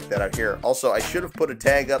also check that out here. Also, I should have put a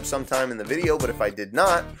tag up sometime in the video, but if I did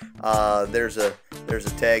not, there's a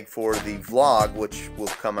tag for the vlog, which will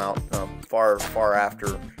come out far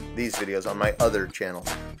after these videos on my other channel.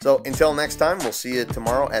 So until next time, we'll see you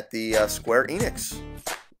tomorrow at the Square Enix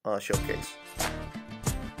showcase.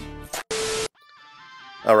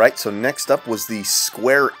 Alright, so next up was the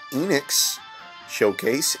Square Enix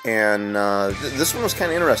showcase, and this one was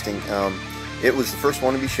kind of interesting. It was the first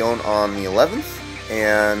one to be shown on the 11th,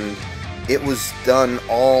 and it was done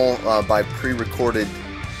all by pre-recorded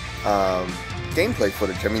gameplay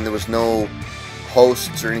footage. I mean, there was no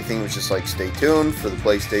hosts or anything. It was just like, stay tuned for the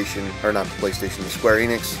PlayStation, or not the PlayStation, the Square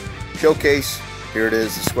Enix showcase. Here it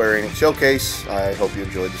is, the Square Enix showcase. I hope you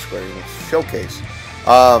enjoyed the Square Enix showcase.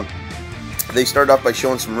 They started off by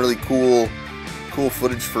showing some really cool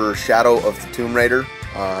footage for Shadow of the Tomb Raider.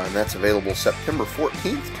 And that's available September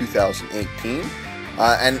 14th, 2018.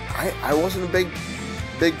 And I wasn't a big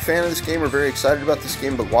fan of this game or very excited about this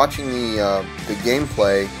game, but watching the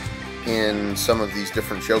gameplay in some of these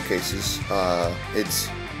different showcases,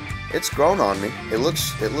 it's grown on me. It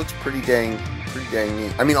looks pretty dang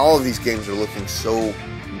neat. I mean, all of these games are looking so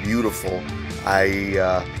beautiful.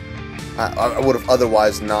 I would have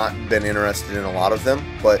otherwise not been interested in a lot of them,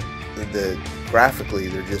 but graphically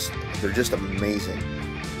they're just amazing.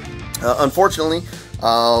 Unfortunately,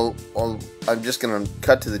 I'm just going to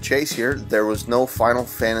cut to the chase here. There was no Final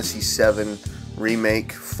Fantasy VII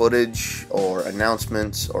Remake footage or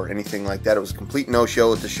announcements or anything like that. It was a complete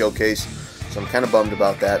no-show at the showcase, so I'm kind of bummed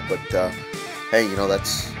about that, but hey, you know,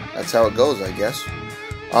 that's how it goes, I guess.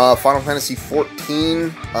 Final Fantasy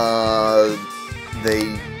XIV,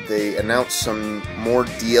 they announced some more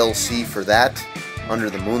DLC for that, Under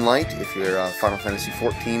the Moonlight, if you're a Final Fantasy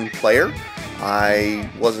XIV player. I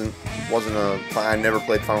never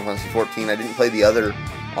played Final Fantasy XIV. I didn't play the other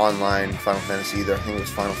online Final Fantasy either. I think it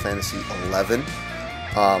was Final Fantasy XI.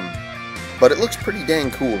 But it looks pretty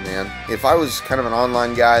dang cool, man. If I was kind of an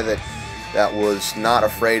online guy that was not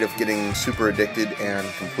afraid of getting super addicted and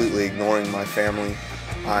completely ignoring my family,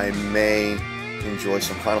 I may enjoy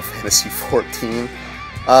some Final Fantasy XIV.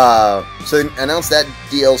 So they announced that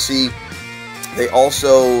DLC. They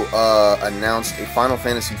also announced a Final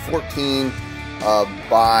Fantasy XIV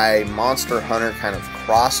by Monster Hunter kind of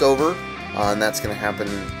crossover, and that's going to happen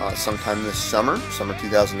sometime this summer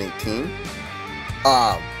 2018.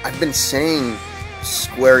 I've been saying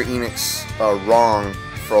Square Enix wrong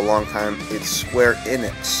for a long time. It's Square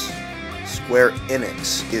Enix. Square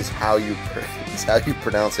Enix is how you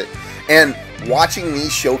pronounce it. And watching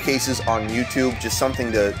these showcases on YouTube, just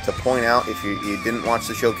something to point out if you didn't watch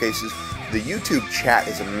the showcases, the YouTube chat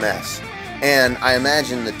is a mess. And I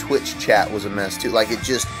imagine the Twitch chat was a mess too. Like,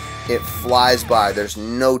 it flies by. There's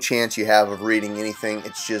no chance you have of reading anything.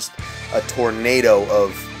 It's just a tornado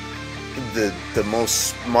of the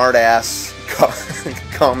most smart-ass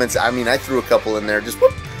comments. I mean, I threw a couple in there. Just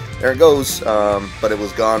whoop, there it goes. But it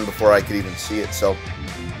was gone before I could even see it. So,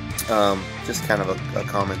 just kind of a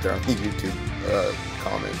comment there on the YouTube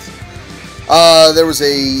comments. There was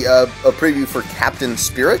a preview for Captain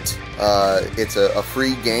Spirit. It's a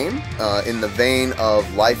free game in the vein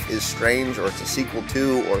of Life is Strange, or it's a sequel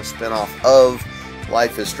to or a spin-off of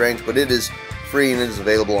Life is Strange, but it is free and it is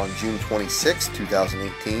available on June 26,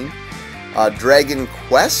 2018. Dragon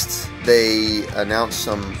Quest, they announced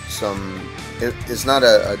some it's not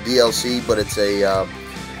a DLC, but it's a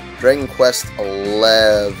Dragon Quest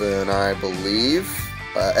 11, I believe.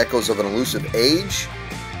 Echoes of an Elusive Age,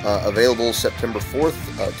 available September 4th,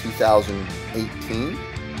 2018.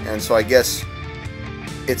 And so I guess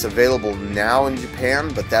it's available now in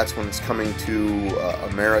Japan, but that's when it's coming to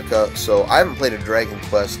America. So I haven't played a Dragon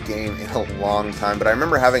Quest game in a long time, but I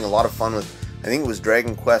remember having a lot of fun with, I think it was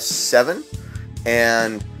Dragon Quest 7,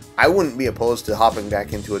 and I wouldn't be opposed to hopping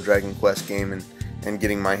back into a Dragon Quest game and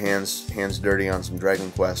getting my hands dirty on some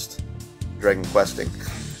Dragon Questing.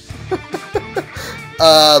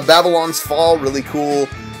 Babylon's Fall, really cool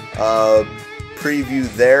preview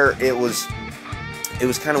there. It was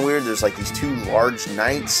kind of weird. There's like these two large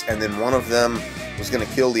knights, and then one of them was going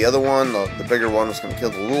to kill the other one. The bigger one was going to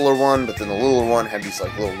kill the littler one, but then the littler one had these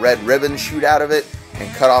like little red ribbons shoot out of it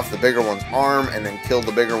and cut off the bigger one's arm, and then kill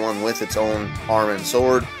the bigger one with its own arm and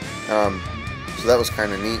sword. So that was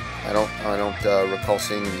kind of neat. I don't recall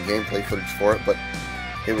seeing any gameplay footage for it, but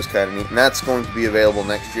it was kind of neat. And that's going to be available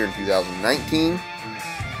next year in 2019.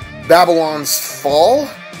 Babylon's Fall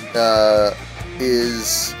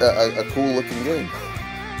is a cool looking game.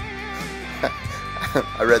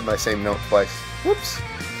 I read my same note twice. Whoops.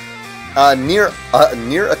 Nier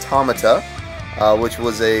Automata, which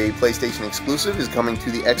was a PlayStation exclusive, is coming to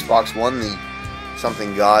the Xbox One, the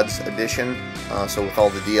Something Gods edition. So with all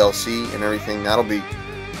the DLC and everything, that'll be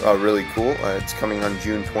really cool. It's coming on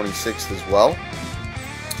June 26th as well.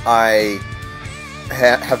 I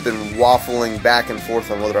have been waffling back and forth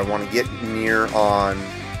on whether I want to get Nier on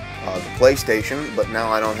the PlayStation, but now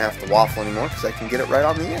I don't have to waffle anymore because I can get it right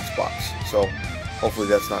on the Xbox. So hopefully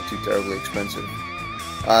that's not too terribly expensive.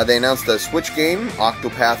 They announced a Switch game,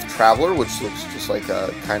 Octopath Traveler, which looks just like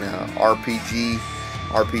a kind of RPG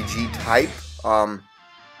type.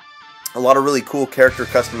 A lot of really cool character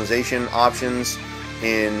customization options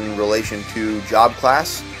in relation to job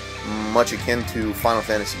class, much akin to Final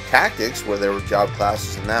Fantasy Tactics, where there were job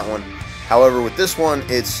classes in that one. However, with this one,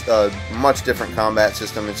 it's a much different combat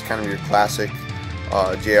system. It's kind of your classic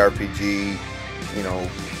JRPG, you know,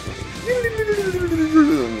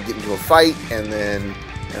 you get into a fight, and then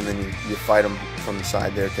you fight them from the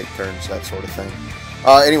side there, take turns, that sort of thing.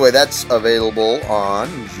 Anyway, that's available on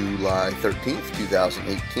July 13th,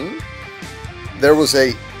 2018. There was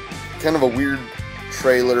a kind of a weird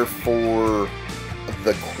trailer for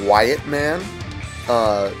The Quiet Man.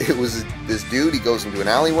 It was this dude, he goes into an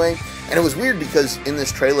alleyway, and it was weird because in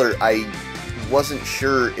this trailer I wasn't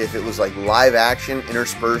sure if it was like live action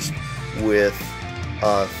interspersed with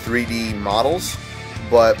 3D models,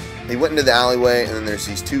 but he went into the alleyway, and then there's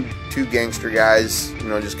these two gangster guys, you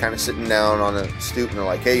know, just kind of sitting down on a stoop, and they're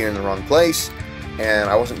like, hey, you're in the wrong place. And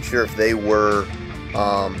I wasn't sure if they were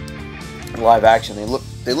live action.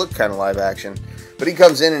 They look kind of live action. But he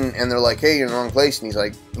comes in, and they're like, hey, you're in the wrong place. And he's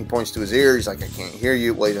like, he points to his ear. He's like, I can't hear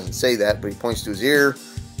you. Well, he doesn't say that, but he points to his ear.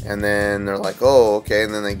 And then they're like, oh, okay.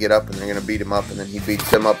 And then they get up, and they're going to beat him up. And then he beats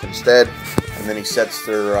them up instead. And then he sets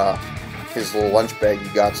their his little lunch bag he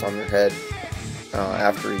got on their head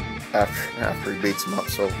after he beats them up.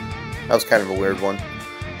 So that was kind of a weird one.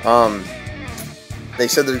 They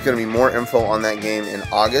said there's going to be more info on that game in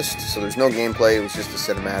August. So there's no gameplay. It was just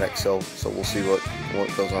a cinematic. So we'll see what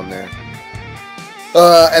goes on there.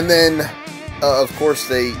 And then, of course,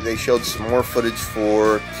 they showed some more footage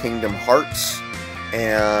for Kingdom Hearts,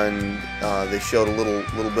 and they showed a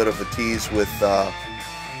little bit of a tease with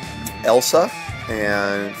Elsa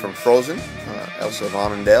and from Frozen, Elsa of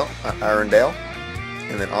Arendelle,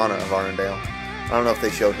 and then Anna of Arendelle. I don't know if they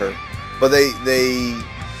showed her, but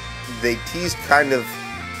they teased kind of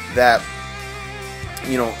that,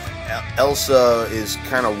 you know, Elsa is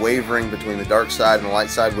kind of wavering between the dark side and the light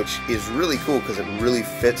side, which is really cool because it really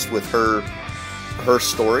fits with her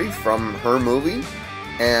story from her movie,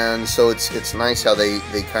 and so it's nice how they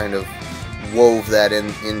kind of wove that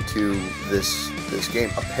into this game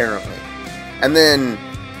apparently. And then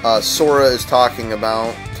Sora is talking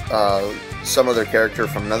about some other character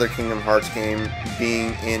from another Kingdom Hearts game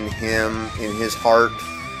being in his heart,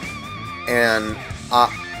 and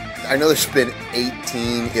I know there's been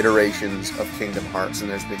 18 iterations of Kingdom Hearts,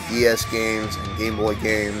 and there's been DS games and Game Boy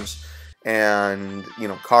games and, you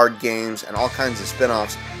know, card games and all kinds of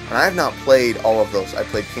spin-offs, and I have not played all of those. I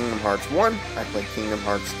played Kingdom Hearts 1, I played Kingdom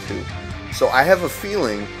Hearts 2. So I have a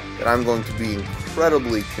feeling that I'm going to be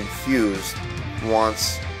incredibly confused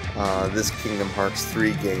once this Kingdom Hearts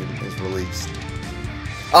 3 game is released.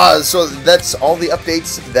 So that's all the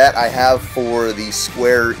updates that I have for the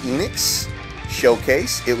Square Enix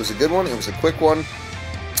showcase. It was a good one. It was a quick one.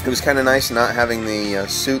 It was kind of nice not having the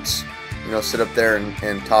suits, sit up there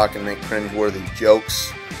and talk and make cringe-worthy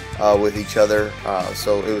jokes with each other.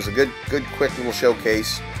 So it was a good, quick little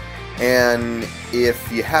showcase. And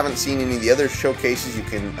if you haven't seen any of the other showcases, you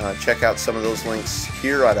can check out some of those links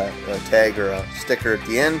here at a tag or a sticker at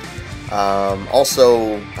the end.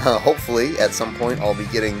 Also, hopefully at some point I'll be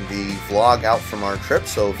getting the vlog out from our trip,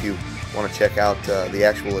 so if you want to check out the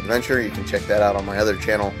actual adventure, you can check that out on my other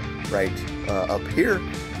channel right up here.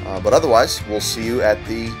 But otherwise, we'll see you at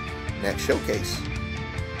the next showcase.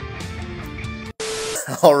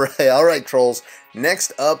 Alright trolls.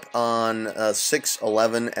 Next up on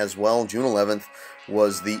 6/11 as well, June 11th,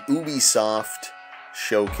 was the Ubisoft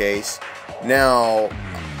showcase. Now,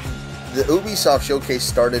 the Ubisoft showcase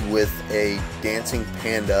started with a dancing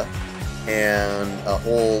panda and a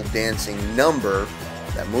whole dancing number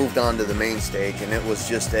that moved on to the main stage, and it was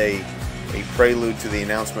just a prelude to the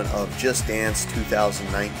announcement of Just Dance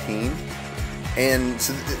 2019. And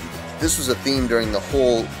so this was a theme during the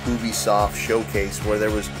whole Ubisoft showcase, where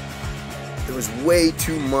there was way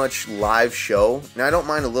too much live show. Now, I don't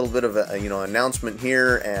mind a little bit of a announcement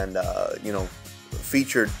here and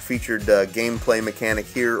featured gameplay mechanic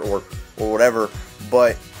here or whatever,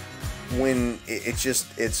 but when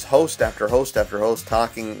it's host after host after host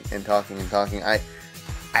talking and talking and talking, I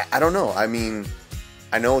don't know. I mean,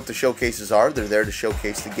 I know what the showcases are. They're there to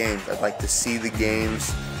showcase the games. I'd like to see the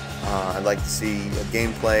games. I'd like to see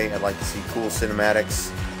gameplay. I'd like to see cool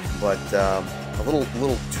cinematics, but a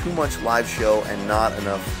little too much live show and not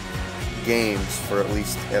enough games for at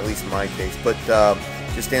least my case. But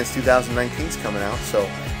Just Dance 2019 is coming out, so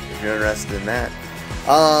if you're interested in that.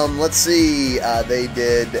 Let's see, they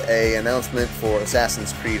did an announcement for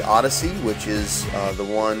Assassin's Creed Odyssey, which is the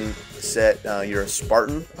one set, you're a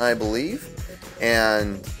Spartan, I believe,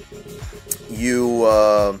 and you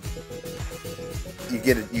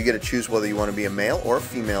get to choose whether you want to be a male or a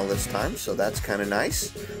female this time, so that's kind of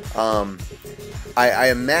nice. I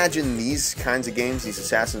imagine these kinds of games, these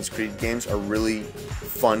Assassin's Creed games, are really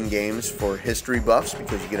fun games for history buffs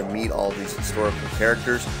because you get to meet all these historical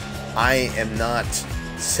characters. I am not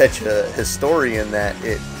such a historian that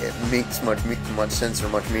it makes much sense or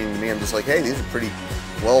much meaning to me. I'm just like, hey, these are pretty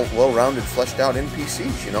well-rounded, fleshed-out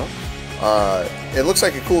NPCs, It looks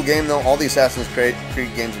like a cool game, though. All the Assassin's Creed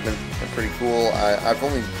games have been pretty cool. I've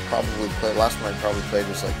only probably played, last one I probably played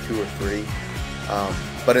was like 2 or 3.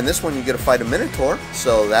 But in this one, you get to fight a Minotaur,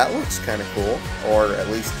 so that looks kind of cool, or at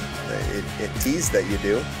least it teased that you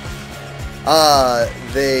do.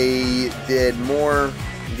 They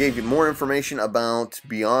gave you more information about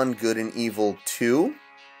Beyond Good and Evil 2,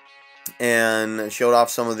 and showed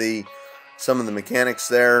off some of the mechanics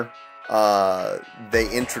there. They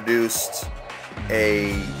introduced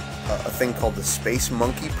a thing called the Space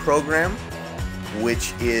Monkey program,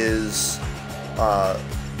 which is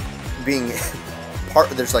being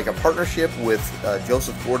there's like a partnership with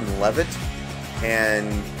Joseph Gordon-Levitt and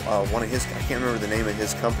one of his, I can't remember the name of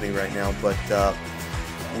his company right now, but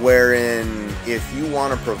wherein if you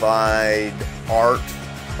want to provide art,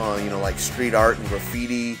 like street art and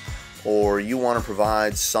graffiti, or you want to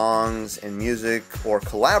provide songs and music, or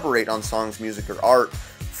collaborate on songs, music, or art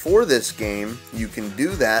for this game, you can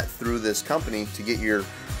do that through this company to get your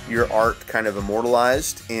art kind of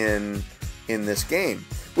immortalized in this game,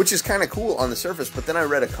 which is kind of cool on the surface. But then I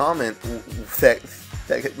read a comment that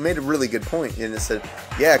made a really good point, and it said,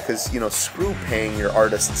 yeah, because screw paying your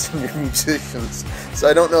artists and your musicians. So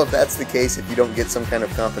I don't know if that's the case, if you don't get some kind of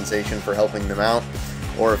compensation for helping them out,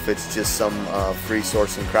 or if it's just some free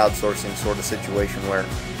sourcing, crowdsourcing sort of situation where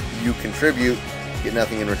you contribute, get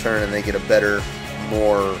nothing in return, and they get a better,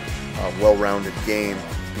 more well-rounded game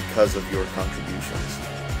because of your contributions.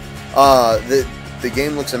 The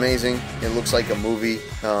game looks amazing. It looks like a movie.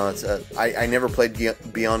 I never played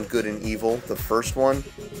Beyond Good and Evil, the first one,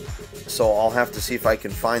 so I'll have to see if I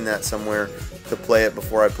can find that somewhere to play it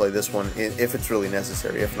before I play this one, if it's really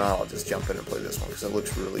necessary. If not, I'll just jump in and play this one because it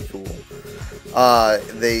looks really cool.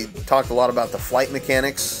 They talked a lot about the flight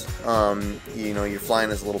mechanics. You're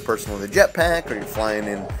flying as a little person with a jetpack, or you're flying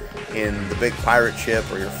in the big pirate ship,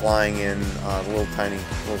 or you're flying in the little tiny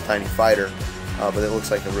fighter. But it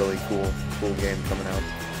looks like a really cool game coming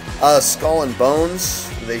out. Skull and Bones.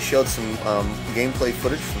 They showed some gameplay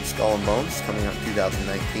footage from Skull and Bones coming out in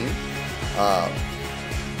 2019.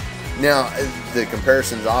 Now, the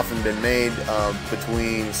comparison's often been made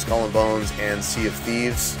between Skull and Bones and Sea of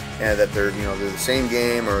Thieves, and that they're they're the same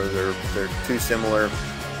game or they're too similar.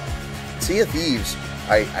 Sea of Thieves,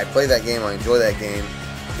 I play that game. I enjoy that game.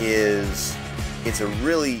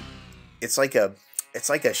 It's like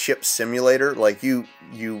a ship simulator. Like you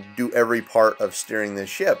do every part of steering this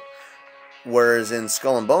ship. Whereas in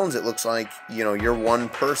Skull and Bones, it looks like you're one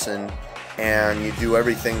person and you do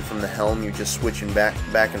everything from the helm. You're just switching back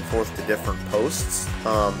and forth to different posts.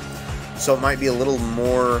 So it might be a little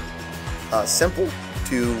more simple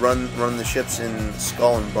to run the ships in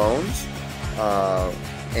Skull and Bones,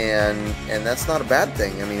 and that's not a bad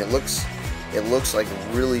thing. I mean, it looks like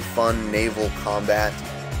really fun naval combat.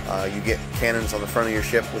 You get cannons on the front of your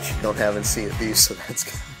ship, which you don't have in Sea of Thieves, so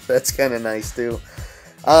that's kind of nice too.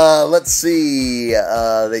 Let's see.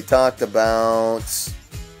 They talked about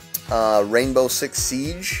Rainbow Six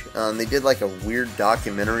Siege. They did like a weird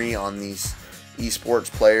documentary on these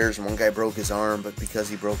esports players, and one guy broke his arm, but because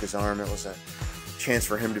he broke his arm, it was a chance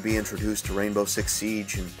for him to be introduced to Rainbow Six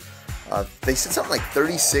Siege. And they said something like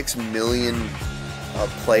 36 million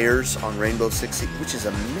players on Rainbow Six Siege, which is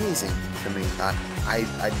amazing to me.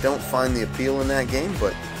 I don't find the appeal in that game,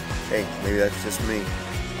 but hey, maybe that's just me.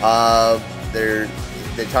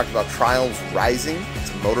 They talked about Trials Rising. It's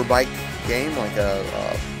a motorbike game, like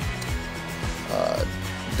a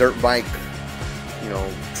dirt bike,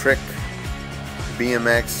 trick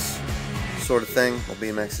BMX sort of thing. Well,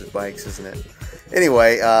 BMX is bikes, isn't it?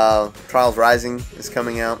 Anyway, Trials Rising is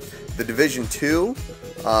coming out. The Division 2,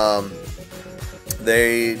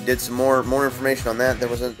 they did some more information on that. There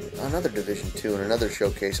was another Division 2 in another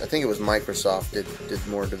showcase. I think it was Microsoft did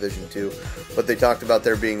more Division 2. But they talked about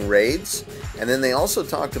there being raids. And then they also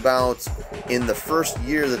talked about in the first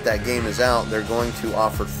year that game is out, they're going to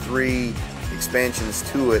offer 3 expansions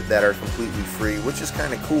to it that are completely free, which is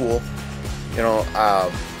kind of cool.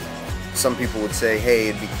 Some people would say, hey,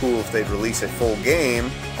 it'd be cool if they'd release a full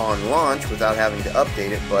game on launch without having to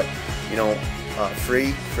update it, but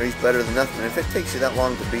free's better than nothing. And if it takes you that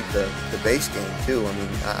long to beat the base game too, I mean,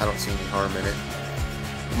 I don't see any harm in it.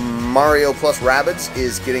 Mario plus Rabbids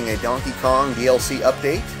is getting a Donkey Kong DLC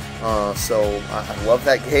update, so I love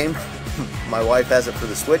that game. My wife has it for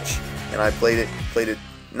the Switch, and I played it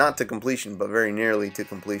not to completion, but very nearly to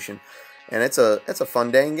completion. And it's a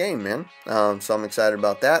fun dang game, man. So I'm excited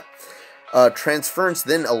about that. Transference,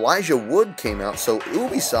 then Elijah Wood came out. So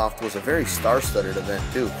Ubisoft was a very star-studded event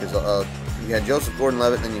too, because you had Joseph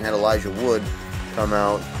Gordon-Levitt, and then you had Elijah Wood come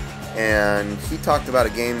out, and he talked about a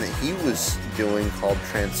game that he was doing called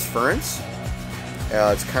Transference.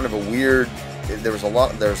 It's kind of a weird. There's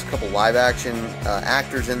a couple live-action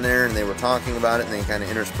actors in there, and they were talking about it, and they kind of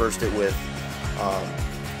interspersed it with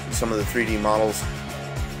some of the 3D models.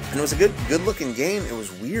 And it was a good-looking game. It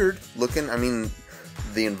was weird looking. I mean,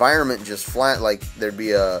 the environment just flat, like there'd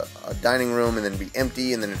be a dining room and then it'd be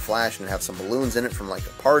empty, and then it'd flash and have some balloons in it from like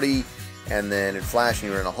a party, and then it'd flash and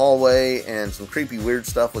you were in a hallway, and some creepy weird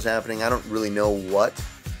stuff was happening. I don't really know what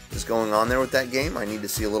is going on there with that game. I need to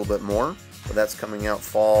see a little bit more, but that's coming out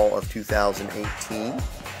fall of 2018.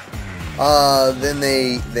 Then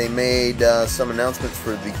they made some announcements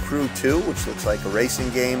for The Crew 2, which looks like a racing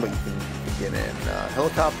game, but you can get in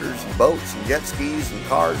helicopters and boats and jet skis and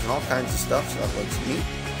cars and all kinds of stuff, so that looks neat.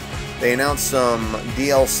 They announced some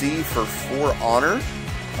DLC for For Honor.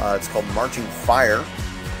 It's called Marching Fire.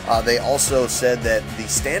 They also said that the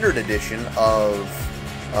standard edition of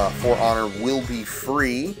For Honor will be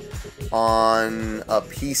free on a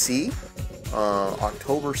PC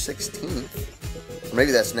October 16th. Or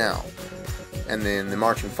maybe that's now. And then the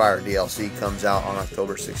Marching Fire DLC comes out on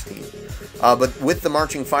October 16th. But with the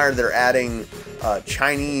Marching Fire, they're adding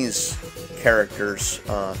Chinese characters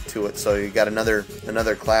to it. So you got another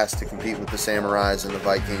class to compete with the Samurais and the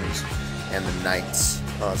Vikings and the Knights.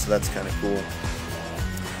 So that's kind of cool.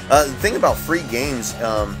 The thing about free games,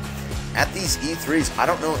 at these E3s, I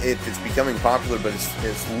don't know if it's becoming popular, but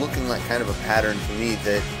it's looking like kind of a pattern to me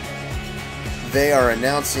that they are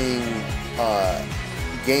announcing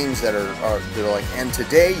games that are like, and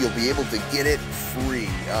today you'll be able to get it free.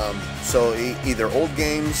 So either old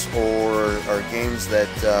games or games that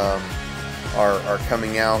are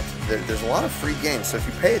coming out. There's a lot of free games. So if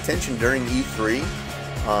you pay attention during E3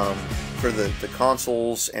 for the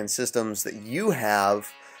consoles and systems that you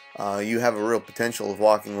have a real potential of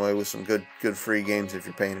walking away with some good free games if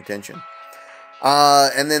you're paying attention.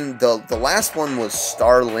 And then the last one was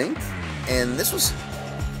Starlink, and this was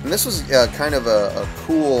kind of a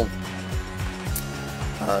cool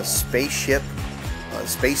spaceship,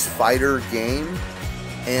 space fighter game,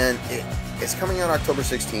 and it's coming out October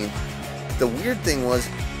 16th. The weird thing was,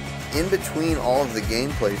 in between all of the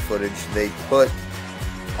gameplay footage, they put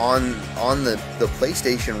on the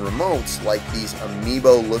PlayStation remotes like these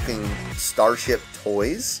amiibo-looking starship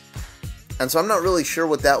toys. And so I'm not really sure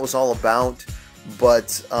what that was all about,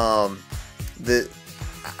 but I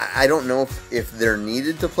don't know if they're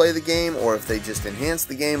needed to play the game or if they just enhanced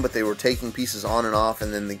the game, but they were taking pieces on and off,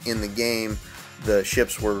 and then in the game, the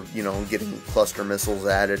ships were, you know, getting cluster missiles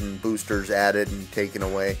added and boosters added and taken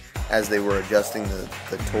away as they were adjusting the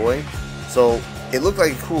toy. So it looked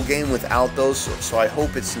like a cool game without those, so I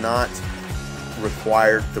hope it's not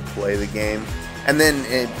required to play the game. And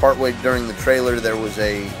then partway during the trailer, there was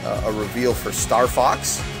a reveal for Star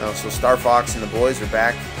Fox. So Star Fox and the boys are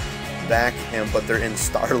back, but they're in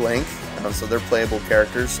Starlink. So they're playable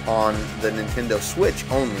characters on the Nintendo Switch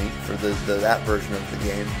only for that version of the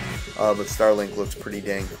game. But Starlink looks pretty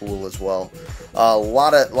dang cool as well. A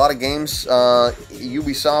lot of games.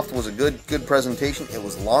 Ubisoft was a good presentation. It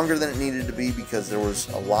was longer than it needed to be because there was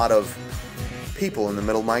a lot of people in the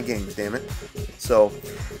middle of my games, damn it. So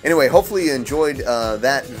anyway, hopefully you enjoyed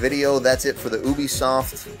that video. That's it for the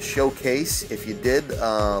Ubisoft showcase. If you did,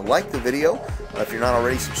 like the video. If you're not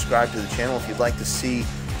already subscribed to the channel, if you'd like to see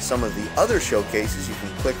some of the other showcases, you can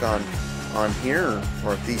click on here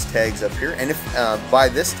or these tags up here. And if by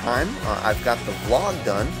this time I've got the vlog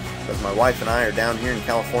done, because my wife and I are down here in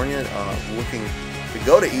California looking to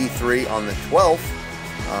go to E3 on the 12th.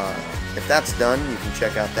 If that's done, you can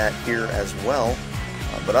check out that here as well.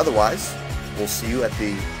 But otherwise, we'll see you at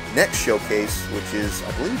the next showcase, which is,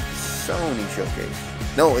 I believe, Sony showcase.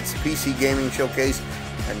 No, it's PC Gaming Showcase.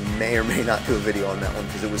 I may or may not do a video on that one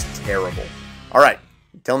because it was terrible. Alright,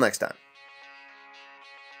 until next time.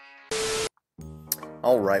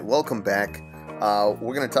 Alright, welcome back.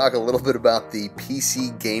 We're going to talk a little bit about the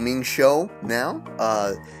PC Gaming Show now.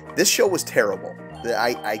 This show was terrible.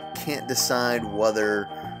 I can't decide whether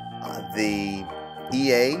the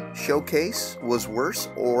EA showcase was worse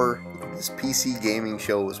or this PC Gaming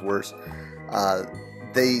Show was worse.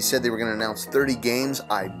 They said they were going to announce 30 games.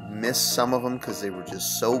 I missed some of them because they were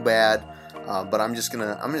just so bad. But I'm just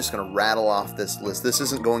gonna rattle off this list. This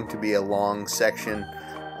isn't going to be a long section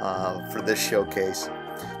for this showcase.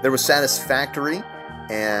 There was Satisfactory,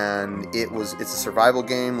 and it's a survival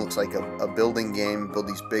game. Looks like a building game. Build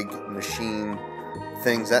these big machine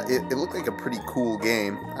things. It looked like a pretty cool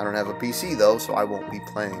game. I don't have a PC though, so I won't be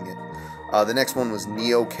playing it. The next one was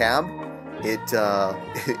Neo Cab. It's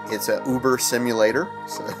a Uber simulator.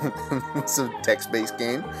 So it's a text-based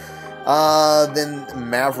game. Then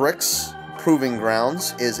Mavericks Proving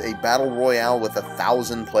Grounds is a battle royale with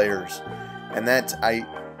 1,000 players, and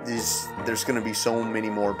there's going to be so many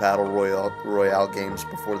more battle royale games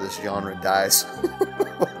before this genre dies.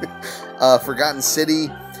 Forgotten City.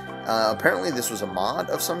 Apparently this was a mod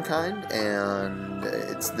of some kind, and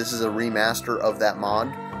this is a remaster of that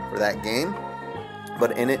mod for that game.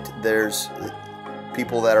 But in it, there's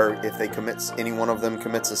people that are, if any one of them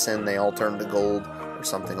commits a sin, they all turn to gold or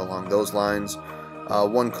something along those lines.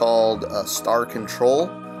 One called Star Control.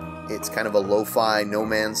 It's kind of a lo-fi No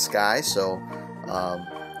Man's Sky, so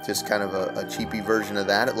just kind of a cheapy version of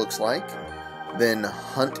that, it looks like. Then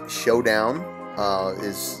Hunt Showdown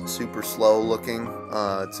is super slow looking.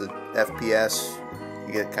 It's a FPS.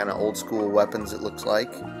 You get kind of old school weapons, it looks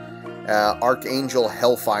like. Archangel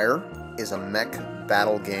Hellfire is a mech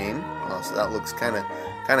battle game, so that looks kind of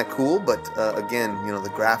cool. But again, you know, the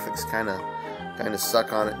graphics kind of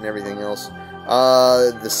suck on it and everything else.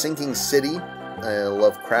 The Sinking City,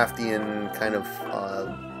 Lovecraftian kind of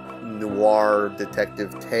noir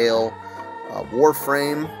detective tale.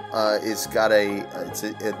 Warframe it's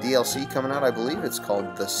a DLC coming out, I believe. It's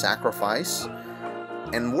called The Sacrifice,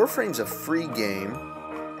 and Warframe's a free game,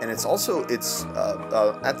 and it's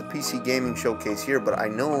at the PC Gaming Showcase here, but I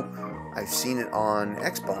know I've seen it on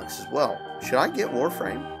Xbox as well. Should I get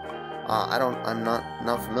Warframe? I'm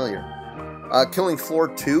not familiar. Killing Floor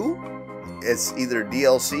 2. It's either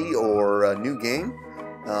DLC or a new game.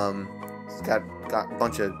 It's got a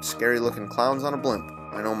bunch of scary looking clowns on a blimp.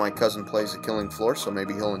 I know my cousin plays the Killing Floor, so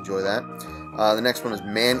maybe he'll enjoy that. The next one is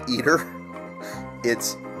Man Eater.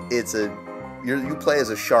 You play as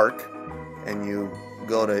a shark, and you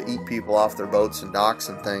go to eat people off their boats and docks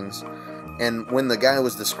and things. And when the guy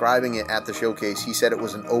was describing it at the showcase, he said it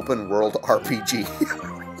was an open world RPG.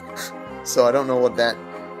 So I don't know what that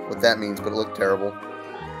means, but it looked terrible.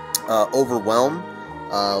 Overwhelm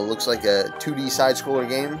looks like a 2D side-scroller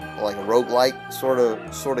game, like a roguelike sort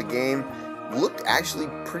of game. Looked actually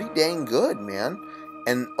pretty dang good, man.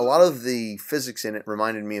 And a lot of the physics in it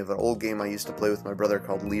reminded me of an old game I used to play with my brother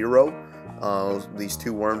called Lero. These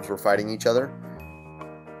two worms were fighting each other.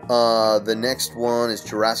 The next one is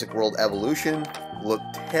Jurassic World Evolution.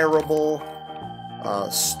 Looked terrible.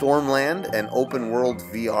 Stormland, an open-world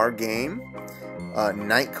VR game.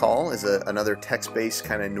 Night Call is another text-based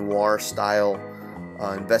kind of noir-style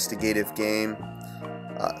investigative game.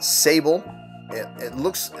 Sable, it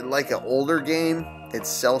looks like an older game. It's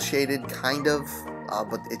cel-shaded, kind of,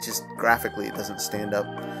 but it just graphically it doesn't stand up.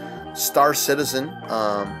 Star Citizen,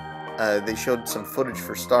 they showed some footage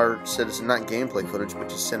for Star Citizen, not gameplay footage, but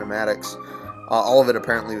just cinematics. All of it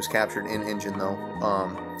apparently was captured in engine though.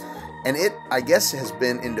 And it, I guess, has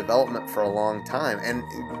been in development for a long time. And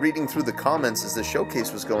reading through the comments as the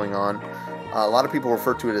showcase was going on, a lot of people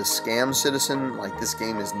refer to it as Scam Citizen, like this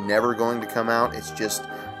game is never going to come out. It's just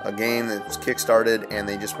a game that was kickstarted and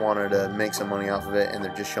they just wanted to make some money off of it, and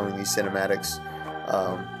they're just showing these cinematics.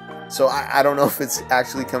 So I don't know if it's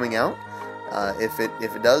actually coming out. If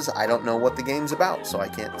it does, I don't know what the game's about, so I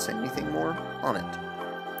can't say anything more on it.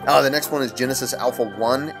 The next one is Genesis Alpha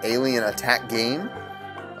 1 Alien Attack Game.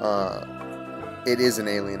 It is an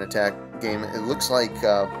alien attack game. It looks like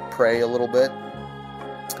Prey a little bit.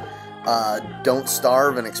 Don't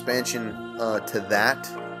Starve, an expansion to that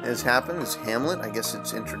has happened. It's Hamlet. I guess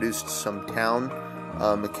it's introduced some town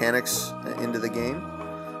mechanics into the game.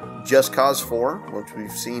 Just Cause 4, which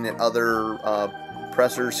we've seen at other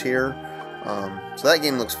pressers here. So that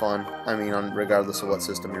game looks fun. I mean, regardless of what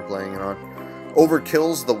system you're playing it on.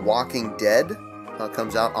 Overkill's The Walking Dead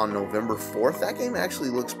comes out on November 4th. That game actually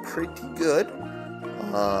looks pretty good.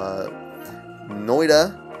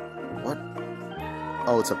 Noida. What?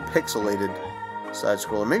 Oh, it's a pixelated side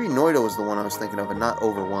scroller. Maybe Noida was the one I was thinking of, and not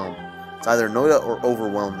Overwhelm. It's either Noida or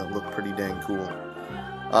Overwhelm that look pretty dang cool.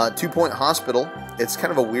 2 Point Hospital. It's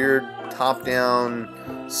kind of a weird top-down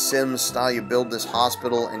Sims style. You build this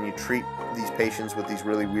hospital and you treat these patients with these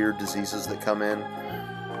really weird diseases that come in.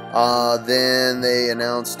 Then they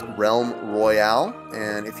announced Realm Royale,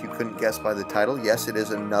 and if you couldn't guess by the title, yes, it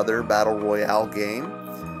is another Battle Royale game.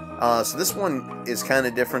 So this one is kind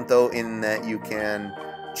of different, though, in that you can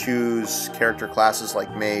choose character classes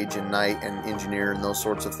like Mage and Knight and Engineer and those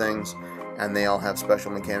sorts of things, and they all have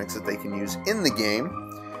special mechanics that they can use in the game.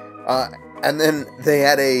 And then they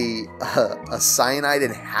had a Cyanide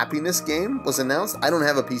and Happiness game was announced. I don't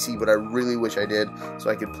have a PC, but I really wish I did so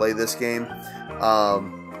I could play this game.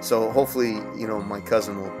 So hopefully, you know, my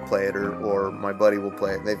cousin will play it or my buddy will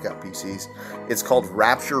play it. They've got PCs. It's called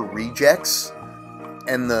Rapture Rejects,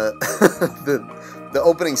 and the the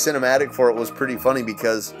opening cinematic for it was pretty funny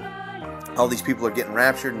because all these people are getting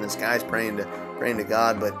raptured, and this guy's praying to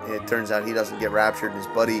God, but it turns out he doesn't get raptured, and his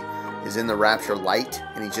buddy is in the rapture light,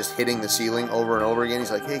 and he's just hitting the ceiling over and over again. He's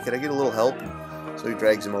like, "Hey, could I get a little help?" So he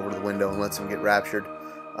drags him over to the window and lets him get raptured.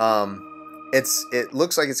 It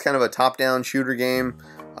looks like it's kind of a top-down shooter game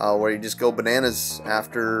where you just go bananas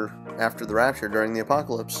after the rapture during the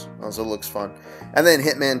apocalypse. So it looks fun. And then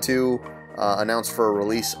Hitman 2 announced for a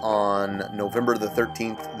release on November the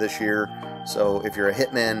 13th this year. So if you're a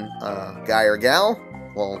Hitman guy or gal,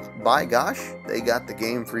 well, by gosh, they got the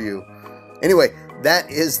game for you. Anyway, that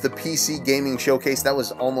is the PC Gaming Showcase. That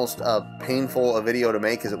was almost painful a video to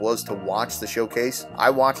make as it was to watch the showcase. I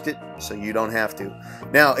watched it, so you don't have to.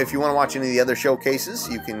 Now, if you want to watch any of the other showcases,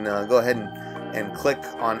 you can go ahead and click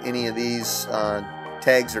on any of these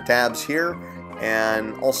tags or tabs here.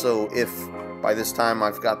 And also, if by this time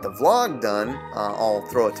I've got the vlog done, I'll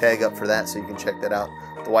throw a tag up for that so you can check that out.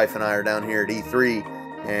 The wife and I are down here at E3,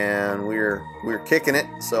 and we're kicking it.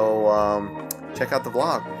 So check out the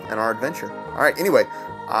vlog and our adventure. All right. Anyway,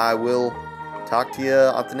 I will talk to you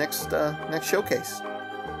at the next showcase.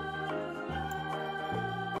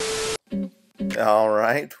 All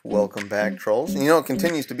right, welcome back, trolls. You know, it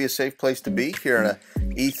continues to be a safe place to be here in a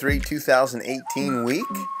E3 2018 week.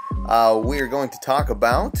 We are going to talk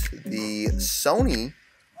about the Sony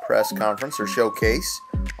press conference or showcase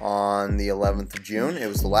on the 11th of June. It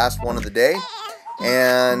was the last one of the day.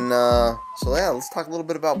 And so yeah, let's talk a little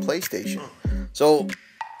bit about PlayStation. So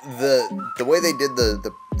the way they did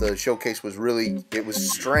the showcase was really, it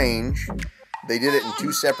was strange. They did it in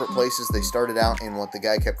two separate places. They started out in what the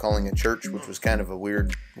guy kept calling a church, which was kind of a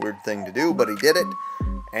weird thing to do, but he did it.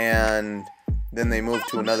 And then they moved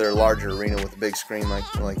to another larger arena with a big screen, like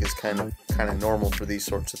is kind of normal for these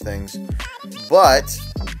sorts of things. But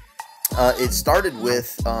it started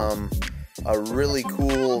with a really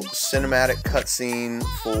cool cinematic cutscene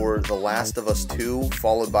for The Last of Us 2,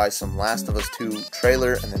 followed by some Last of Us 2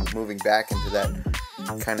 trailer, and then moving back into that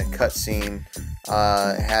kind of cutscene.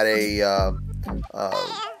 Had a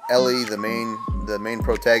Ellie, the main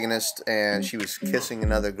protagonist, and she was kissing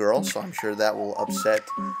another girl, so I'm sure that will upset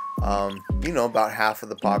you know, about half of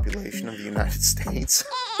the population of the United States.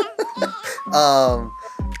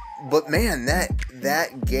 But man,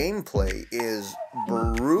 that gameplay is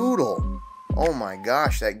brutal. Oh my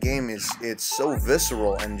gosh, that game it's so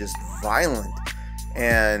visceral and just violent,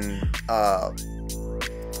 and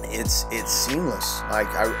it's seamless. Like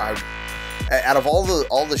out of all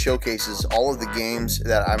the showcases, all of the games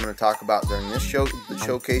that I'm going to talk about during this the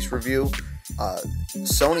showcase review,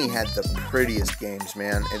 Sony had the prettiest games,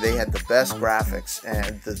 man. And they had the best graphics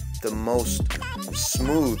and the most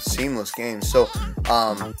smooth, seamless games. So,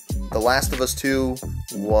 The Last of Us 2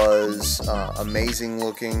 was amazing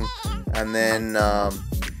looking, and then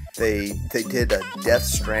they did a Death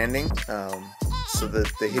Stranding. So the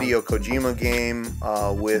Hideo Kojima game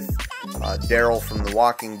with Daryl from The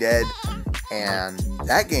Walking Dead. And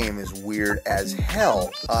that game is weird as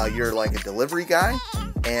hell. You're like a delivery guy,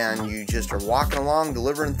 and you just are walking along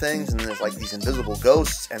delivering things, and there's like these invisible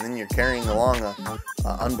ghosts, and then you're carrying along a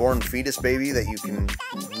unborn fetus baby that you can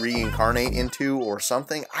reincarnate into or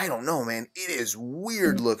something. I don't know, man. It is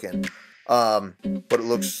weird looking, but it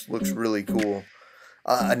looks really cool.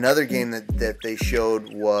 Another game that they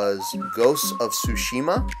showed was Ghosts of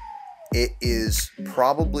Tsushima. It is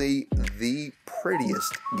probably the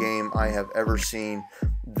prettiest game I have ever seen.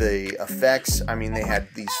 The effects, I mean, they had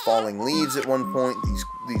these falling leaves at one point,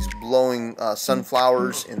 these blowing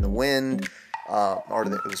sunflowers in the wind, or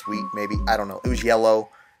it was wheat, maybe, I don't know. It was yellow,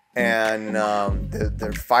 and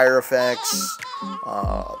the fire effects.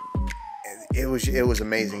 It was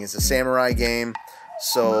amazing. It's a samurai game,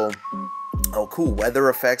 so. Oh, cool weather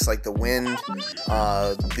effects like the wind.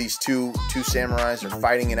 These two samurais are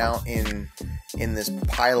fighting it out in this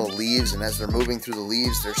pile of leaves, and as they're moving through the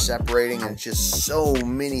leaves, they're separating, and just so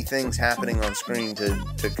many things happening on screen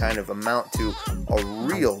to kind of amount to a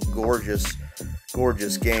real gorgeous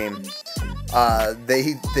game.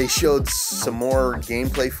 They showed some more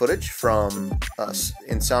gameplay footage from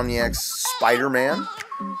Insomniac's Spider-Man.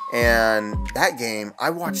 And that game,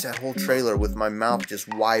 I watched that whole trailer with my mouth just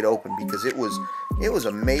wide open because it was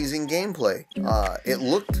amazing gameplay. It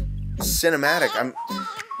looked cinematic.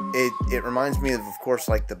 It reminds me of course,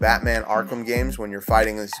 like the Batman Arkham games when you're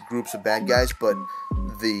fighting these groups of bad guys, but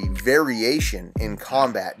the variation in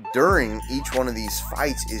combat during each one of these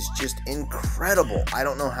fights is just incredible. I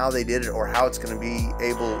don't know how they did it or how you're going to be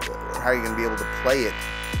able to play it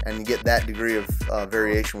and get that degree of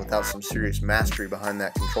variation without some serious mastery behind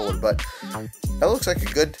that controller. But that looks like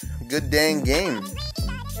a good dang game.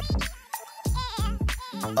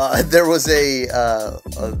 There was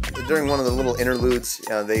during one of the little interludes,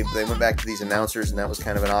 they went back to these announcers, and that was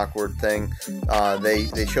kind of an awkward thing. They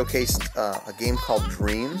showcased a game called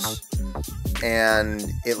Dreams, and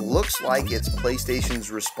it looks like it's PlayStation's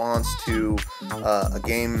response to a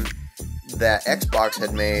game that Xbox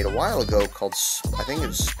had made a while ago called, I think it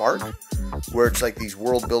was Spark, where it's like these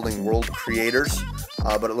world-building world creators,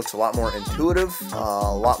 but it looks a lot more intuitive,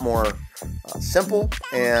 a lot more simple,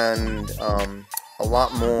 and a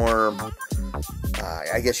lot more,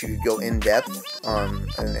 I guess you could go in depth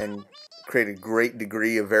and create a great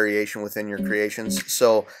degree of variation within your creations.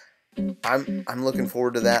 So I'm looking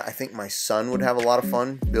forward to that. I think my son would have a lot of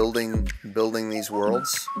fun building these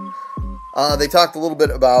worlds. They talked a little bit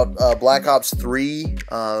about Black Ops 3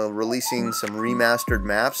 releasing some remastered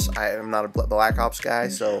maps. I am not a Black Ops guy,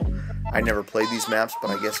 so I never played these maps,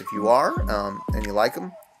 but I guess if you are and you like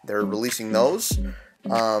them, they're releasing those.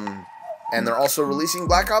 And they're also releasing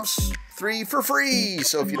Black Ops 3 for free.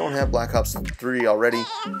 So if you don't have Black Ops 3 already,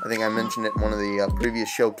 I think I mentioned it in one of the previous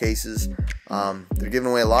showcases. They're giving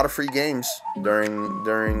away a lot of free games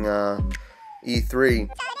during E3.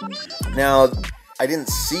 Now, I didn't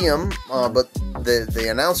see them, but the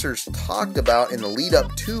announcers talked about in the lead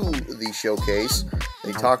up to the showcase,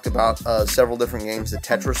 they talked about several different games: the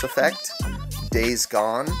Tetris Effect, Days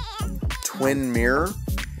Gone, Twin Mirror,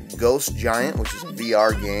 Ghost Giant, which is a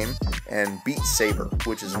VR game, and Beat Saber,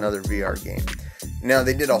 which is another VR game. Now,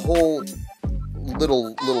 they did a whole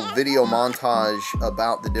little video montage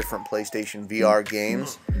about the different PlayStation VR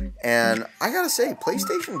games, and I gotta say,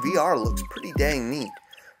 PlayStation VR looks pretty dang neat.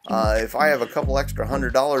 If I have a couple extra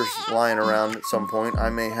 $100 lying around at some point, I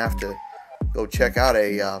may have to go check out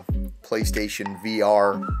a PlayStation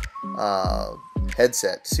VR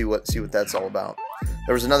headset, see what that's all about.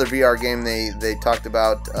 There was another VR game they talked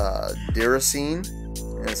about, Diracine,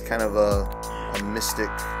 and it's kind of a mystic,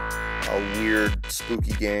 a weird,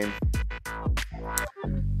 spooky game.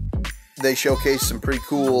 They showcased some pretty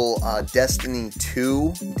cool Destiny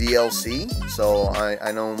 2 DLC. So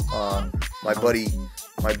I know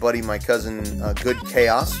my cousin, Good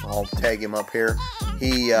Chaos, I'll tag him up here.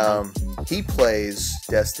 He plays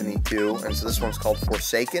Destiny 2, and so this one's called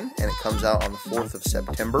Forsaken, and it comes out on the 4th of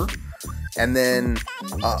September. And then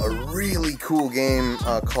a really cool game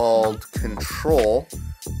called Control,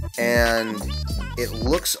 and it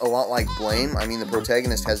looks a lot like Blame. I mean, the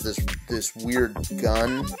protagonist has this weird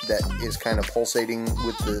gun that is kind of pulsating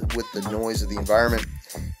with the noise of the environment,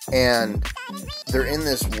 and they're in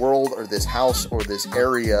this world or this house or this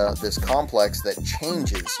area, this complex that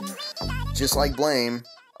changes, just like Blame.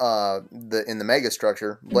 In the mega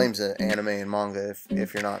structure. Blame's an anime and manga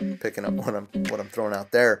if you're not picking up what I'm throwing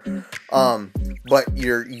out there. But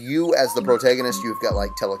you as the protagonist, you've got like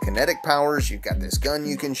telekinetic powers, you've got this gun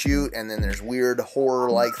you can shoot, and then there's weird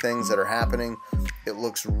horror-like things that are happening. It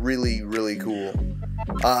looks really, really cool.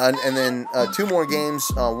 And then 2 more games.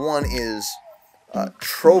 One is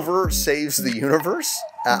Trover Saves the Universe.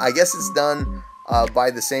 I guess it's done by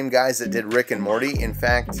the same guys that did Rick and Morty. In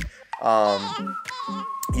fact,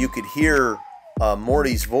 you could hear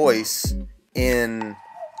Morty's voice in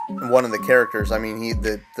one of the characters. I mean,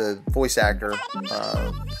 the voice actor,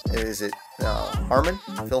 is it Harmon?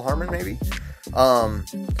 Phil Harmon, maybe?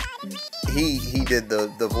 He did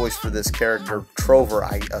the voice for this character. Trover,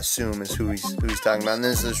 I assume, is who he's talking about. And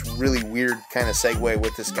there's this really weird kind of segue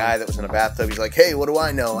with this guy that was in a bathtub. He's like, hey, what do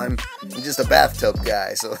I know? I'm just a bathtub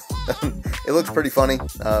guy. So it looks pretty funny,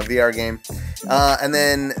 VR game. And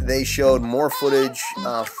then they showed more footage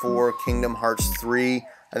for Kingdom Hearts 3.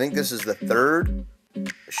 I think this is the 3rd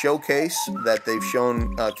showcase that they've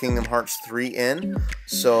shown Kingdom Hearts 3 in.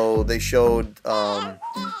 So they showed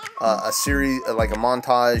a series, like a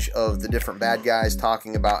montage of the different bad guys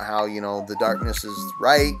talking about how, you know, the darkness is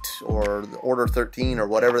right, or the Order 13, or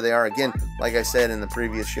whatever they are. Again, like I said in the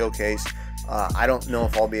previous showcase, I don't know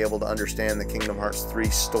if I'll be able to understand the Kingdom Hearts 3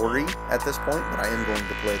 story at this point, but I am going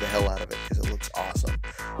to play the hell out of it because it looks awesome.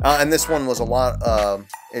 And this one was a lot,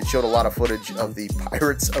 it showed a lot of footage of the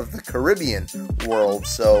Pirates of the Caribbean world.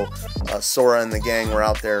 So Sora and the gang were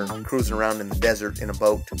out there cruising around in the desert in a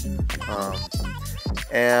boat.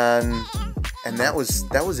 And that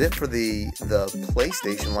was it for the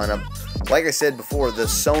PlayStation lineup. Like I said before, the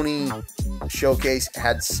Sony showcase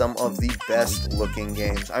had some of the best looking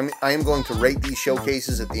games. I am going to rate these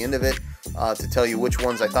showcases at the end of it to tell you which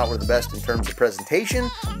ones I thought were the best in terms of presentation,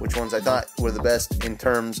 which ones I thought were the best in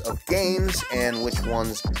terms of games, and which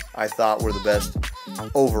ones I thought were the best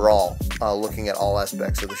overall, looking at all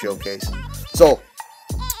aspects of the showcase. So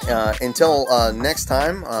until next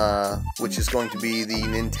time, which is going to be the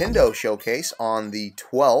Nintendo showcase on the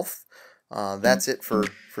 12th, that's it for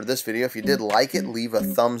this video. If you did like it, leave a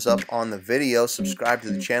thumbs up on the video. Subscribe to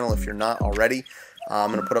the channel if you're not already. I'm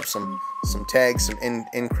going to put up some tags, some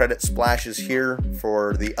in-credit splashes here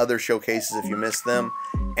for the other showcases if you missed them.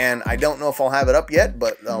 And I don't know if I'll have it up yet,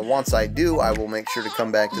 but once I do, I will make sure to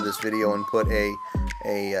come back to this video and put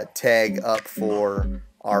a tag up for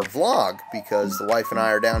our vlog, because the wife and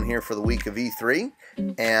I are down here for the week of E3,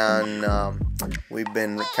 and we've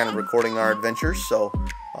been kind of recording our adventures, so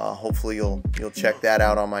hopefully you'll check that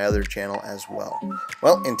out on my other channel as well.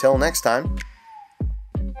 Well, until next time.